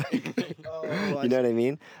down. Like, you know what I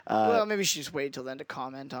mean? Well, maybe she just waited till then to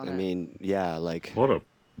comment on I it. mean, yeah, like. What a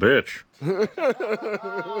bitch.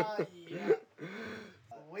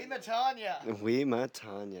 We met Tanya. We met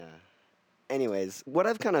Tanya. Anyways, what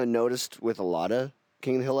I've kind of noticed with a lot of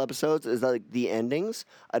King of the Hill episodes is that like, the endings,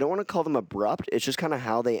 I don't want to call them abrupt. It's just kind of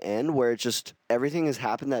how they end, where it's just everything has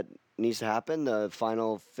happened that needs to happen. The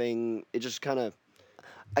final thing, it just kind of.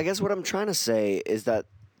 I guess what I'm trying to say is that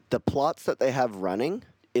the plots that they have running,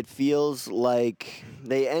 it feels like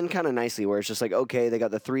they end kind of nicely, where it's just like, okay, they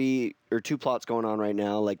got the 3 or 2 plots going on right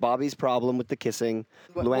now, like Bobby's problem with the kissing,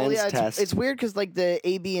 Luann's yeah, test. it's weird because like the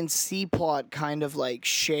A, B, and C plot kind of like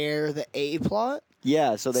share the A plot.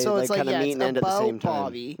 Yeah, so they like, it's like, kind of yeah, meet it's and end at the about same time.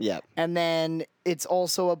 Bobby. Yeah. And then it's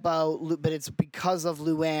also about, but it's because of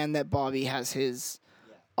Luann that Bobby has his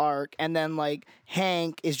arc. And then like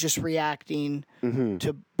Hank is just reacting Mm-hmm.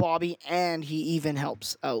 to Bobby, and he even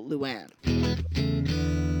helps out Luann.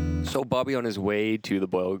 So Bobby, on his way to the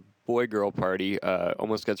boy-girl party,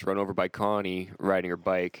 almost gets run over by Connie riding her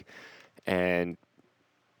bike, and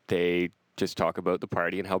they just talk about the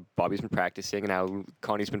party and how Bobby's been practicing and how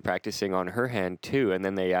Connie's been practicing on her hand too, and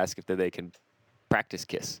then they ask if they can practice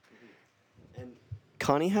kiss.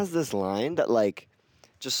 Connie has this line that like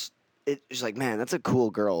just she's like, man, that's a cool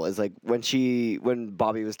girl. Is like when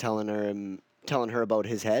Bobby was telling her about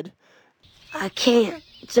his head. I can't.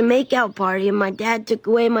 It's a makeout party, and my dad took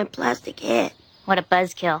away my plastic head. What a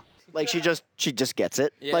buzzkill. Like she just gets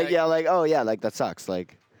it. Yeah, like yeah, like oh yeah, like that sucks.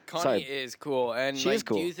 Like Connie sorry. is cool, and She like, is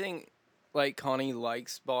cool. do you think like Connie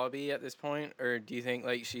likes Bobby at this point, or do you think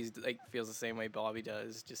like she's like feels the same way Bobby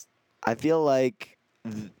does? Just I feel like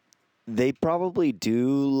they probably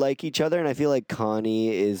do like each other, and I feel like Connie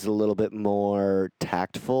is a little bit more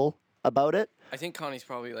tactful about it. I think Connie's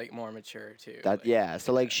probably like more mature too. That yeah,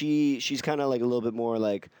 so like she's kind of like a little bit more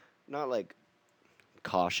like not like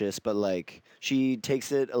cautious, but like she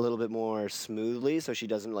takes it a little bit more smoothly, so she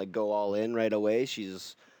doesn't like go all in right away. She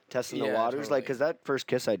just testing the Yeah, waters, totally. because that first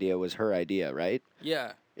kiss idea was her idea, right?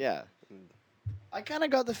 Yeah. Yeah. I kind of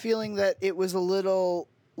got the feeling that it was a little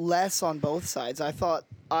less on both sides. I thought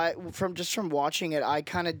from watching it, I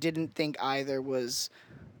kind of didn't think either was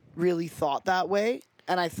really thought that way,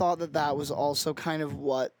 and I thought that was also kind of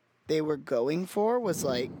what they were going for was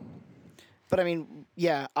like. But I mean,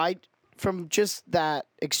 yeah, from just that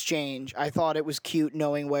exchange, I thought it was cute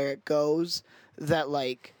knowing where it goes. That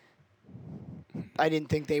like. I didn't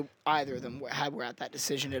think either of them were at that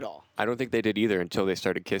decision at all. I don't think they did either until they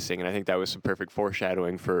started kissing, and I think that was some perfect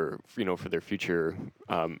foreshadowing for their future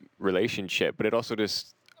relationship. But it also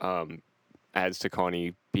just adds to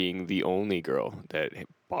Connie being the only girl that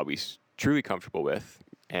Bobby's truly comfortable with,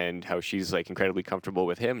 and how she's like incredibly comfortable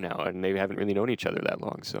with him now, and they haven't really known each other that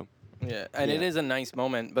long. So Yeah, and it is a nice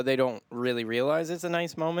moment, but they don't really realize it's a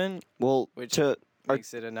nice moment. Well, which to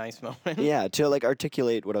makes it a nice moment. yeah, to like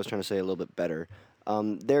articulate what I was trying to say a little bit better.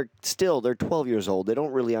 They're 12 years old. They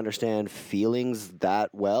don't really understand feelings that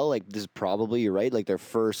well. Like this is probably, you're right, like their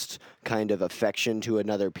first kind of affection to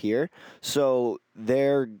another peer. So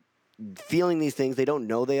they're feeling these things. They don't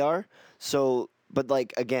know they are. So, but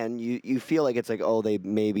like, again, you feel like it's like, oh, they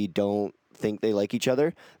maybe don't think they like each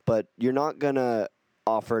other, but you're not going to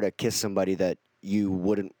offer to kiss somebody that you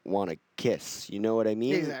wouldn't want to kiss. You know what I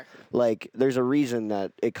mean? Exactly. Like, there's a reason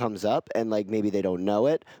that it comes up, and like maybe they don't know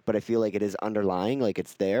it, but I feel like it is underlying, like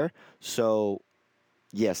it's there. So,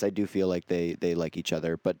 yes, I do feel like they like each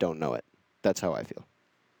other, but don't know it. That's how I feel.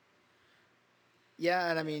 Yeah,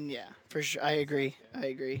 and I mean, yeah, for sure. I agree.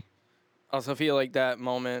 Also feel like that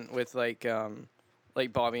moment with like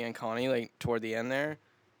Bobby and Connie, like toward the end there,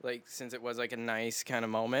 like since it was like a nice kind of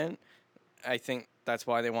moment, I think that's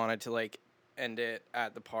why they wanted to like end it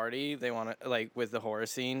at the party. They want to like with the horror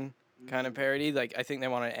scene kind of parody. Like I think they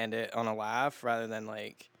want to end it on a laugh rather than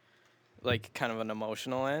like kind of an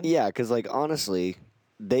emotional end. Yeah, because like honestly,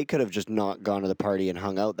 they could have just not gone to the party and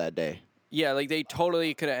hung out that day. Yeah, like they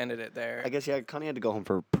totally could have ended it there. I guess yeah, Connie had to go home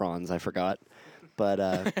for prawns. I forgot, but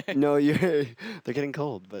no, they're getting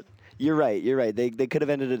cold. But you're right. They could have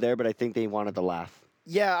ended it there, but I think they wanted to laugh.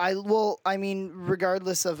 Yeah, I mean,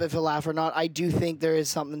 regardless of if a laugh or not, I do think there is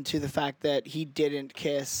something to the fact that he didn't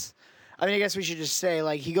kiss. I mean, I guess we should just say,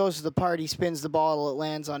 like, he goes to the party, spins the bottle, it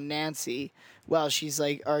lands on Nancy while she's,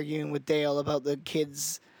 like, arguing with Dale about the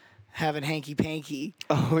kids having hanky-panky.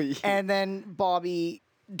 Oh, yeah. And then Bobby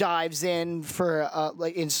dives in for,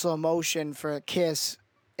 like, in slow motion for a kiss,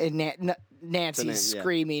 and Nancy's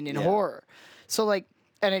screaming in horror. So, like,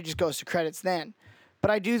 and it just goes to credits then. But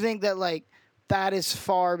I do think that, like, that is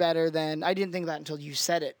far better than, I didn't think that until you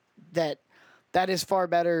said it, that is far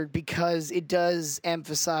better because it does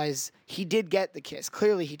emphasize he did get the kiss.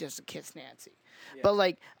 Clearly he doesn't kiss Nancy. Yeah. But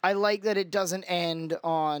like, I like that it doesn't end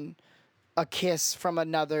on a kiss from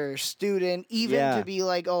another student, even to be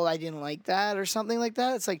like, oh, I didn't like that or something like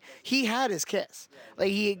that. It's like, he had his kiss.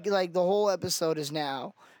 Like the whole episode is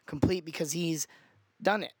now complete because he's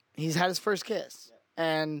done it. He's had his first kiss.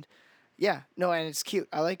 And yeah, no, and it's cute.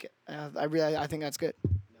 I like it. I think that's good.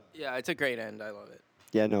 Yeah, it's a great end. I love it.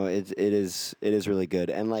 Yeah, no, it is really good.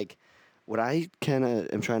 And like, what I kind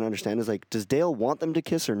of am trying to understand is like, does Dale want them to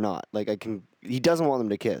kiss or not? Like, he doesn't want them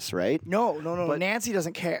to kiss, right? No. But Nancy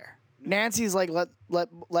doesn't care. Nancy's like,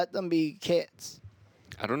 let them be kids.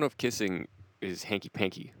 I don't know if kissing is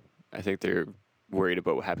hanky-panky. I think they're worried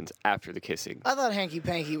about what happens after the kissing. I thought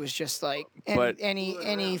hanky-panky was just like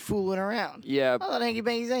any fooling around. Yeah. I thought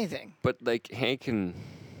hanky-panky's anything. But like Hank and,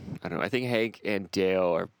 I don't know, I think Hank and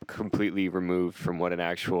Dale are completely removed from what an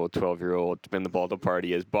actual 12-year-old spin the ball to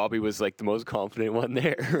party is. Bobby was like the most confident one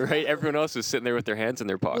there, right? Everyone else was sitting there with their hands in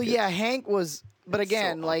their pockets. Well, yeah, Hank was, but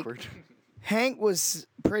again, so like, awkward. Hank was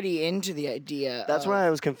pretty into the idea. That's why I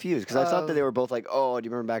was confused, because I thought that they were both like, oh, do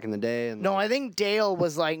you remember back in the day? And no, I think Dale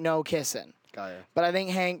was like, no kissing. Got ya. But I think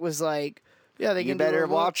Hank was like, yeah, they You can better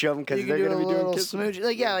do a watch them, because they're going to be doing little kissing. smooch.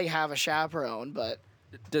 Like, yeah, like have a chaperone, but.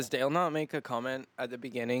 Does Dale not make a comment at the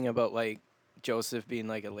beginning about like Joseph being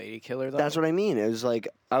like a lady killer though? That's what I mean. It was like,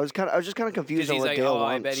 I was just kind of confused on He's what like, Dale oh,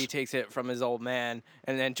 wants. I bet he takes it from his old man,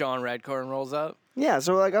 and then John Redcorn rolls up. Yeah,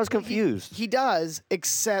 so like I was confused. He does,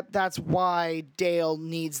 except that's why Dale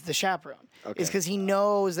needs the chaperone. Okay. It's because he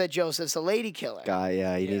knows that Joseph's a lady killer. Guy,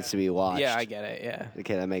 yeah, he needs to be watched. Yeah, I get it. Yeah.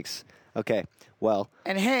 Okay, that makes, okay, well.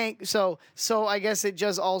 And Hank, so I guess it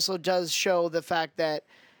just also does show the fact that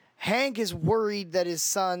Hank is worried that his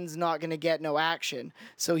son's not going to get no action,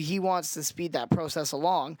 so he wants to speed that process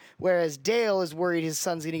along, whereas Dale is worried his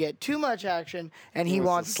son's going to get too much action, and he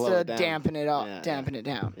wants slow to it down. dampen it up, Yeah, dampen it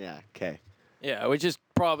down. Yeah, okay. Yeah, which is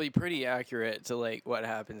probably pretty accurate to like what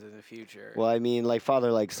happens in the future. Well, I mean, like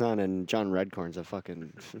father, like son, and John Redcorn's a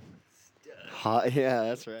fucking hot. Yeah,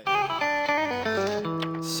 that's right.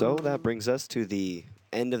 So that brings us to the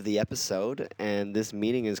end of the episode, and this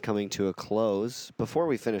meeting is coming to a close. Before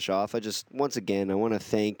we finish off, I want to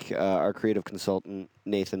thank our creative consultant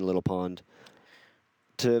Nathan Littlepond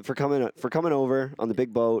for coming over on the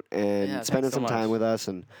big boat and spending some time with us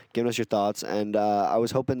and giving us your thoughts. And I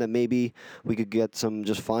was hoping that maybe we could get some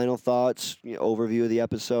just final thoughts, overview of the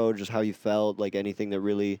episode, just how you felt, like anything that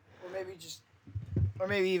really, or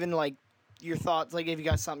maybe even like your thoughts, like if you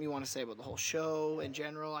got something you want to say about the whole show in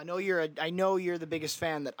general. I know you're the biggest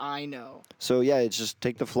fan that I know. So yeah, it's just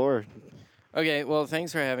take the floor. Okay, well,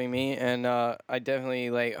 thanks for having me, and I definitely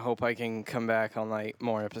like hope I can come back on like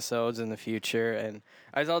more episodes in the future. And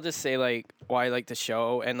I'll just say like why I like the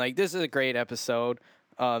show, and like this is a great episode.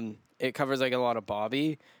 It covers like a lot of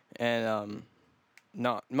Bobby, and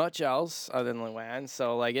not much else other than Luann.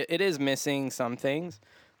 So like it is missing some things,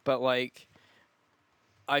 but like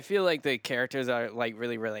I feel like the characters are like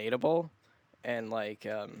really relatable, and like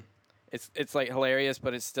it's like hilarious,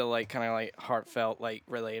 but it's still like kind of like heartfelt, like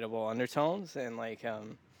relatable undertones. And like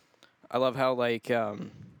I love how like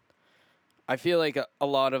I feel like a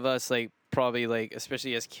lot of us like probably like,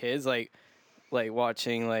 especially as kids, like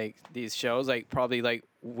watching like these shows, like probably like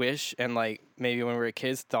wish and like maybe when we were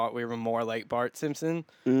kids thought we were more like Bart Simpson,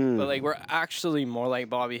 but like we're actually more like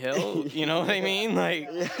Bobby Hill. You know what I mean? Like,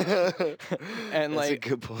 and That's like a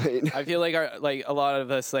good point. I feel like a lot of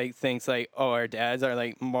us like thinks like, oh, our dads are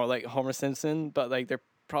like more like Homer Simpson, but like they're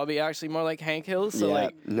probably actually more like Hank Hill. So Yeah,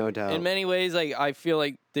 like no doubt. in many ways, like I feel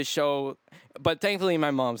like this show, but thankfully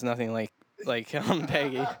my mom's nothing like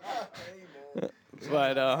Peggy.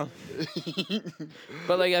 But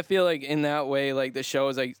like I feel like in that way, like the show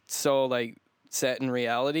is like so like set in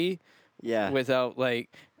reality. Yeah. Without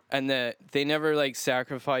like, and they never like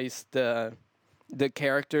sacrifice the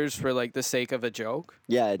characters for like the sake of a joke.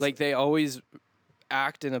 Yeah. Like they always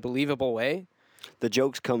act in a believable way. The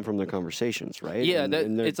jokes come from their conversations, right? Yeah, and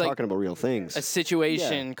they're it's talking like about real things. A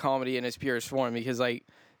situation comedy in its purest form, because like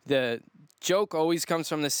the joke always comes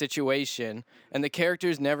from the situation, and the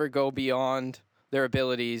characters never go beyond their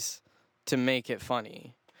abilities to make it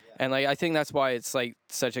funny. And like I think that's why it's like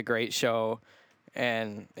such a great show.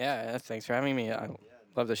 And yeah, thanks for having me. I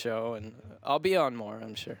love the show, and I'll be on more,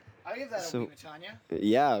 I'm sure. I'll give that a wee Matanya.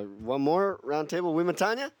 Yeah, one more round table. Wee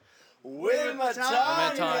Matanya? Wee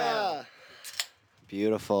Matanya!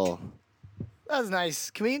 Beautiful. That was nice.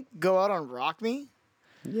 Can we go out on Rock Me?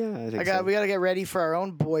 Yeah, I think so. We gotta get ready for our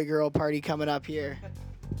own boy-girl party coming up here.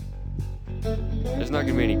 There's not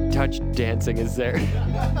going to be any touch dancing, is there?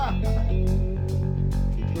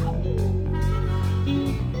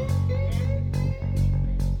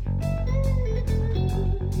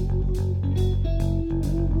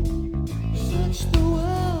 Search the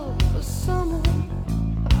world for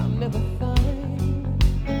someone I'll never find.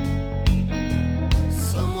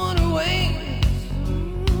 Someone who waits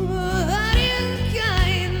that is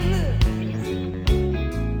kind.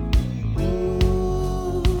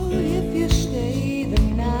 Ooh, if you stay the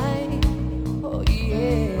night, oh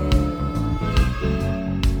yeah.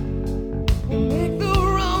 Make the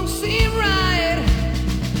wrong seem right.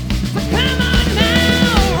 So come on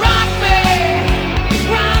now, rock me,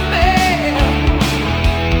 rock me.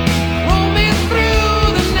 Roll me through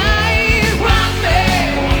the night, rock me,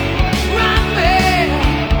 rock me.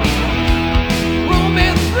 Roll me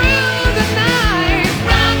through the night,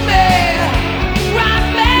 rock me, rock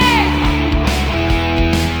me.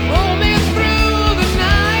 Roll me through the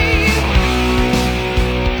night,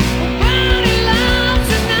 body love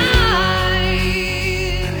tonight.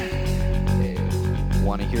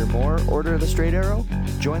 Want to hear more Order of the Straight Arrow?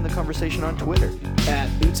 Join the conversation on Twitter. At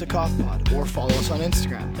Utsakothpod, or follow us on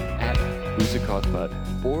Instagram. At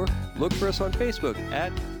Utsakothpod. Or look for us on Facebook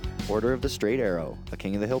at Order of the Straight Arrow, a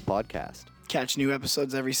King of the Hill podcast. Catch new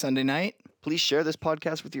episodes every Sunday night. Please share this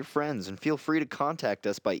podcast with your friends and feel free to contact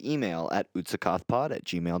us by email at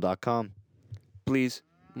utsakothpod@gmail.com. Please,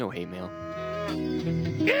 no hate mail.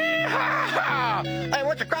 Yeah! Hey,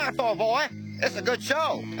 what you crying for, boy? It's a good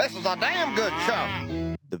show. This is a damn good show.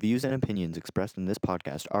 The views and opinions expressed in this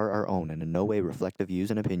podcast are our own and in no way reflect the views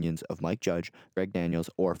and opinions of Mike Judge, Greg Daniels,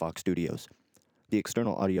 or Fox Studios. The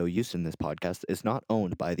external audio used in this podcast is not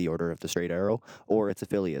owned by the Order of the Straight Arrow or its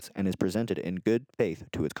affiliates and is presented in good faith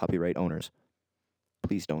to its copyright owners.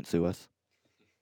 Please don't sue us.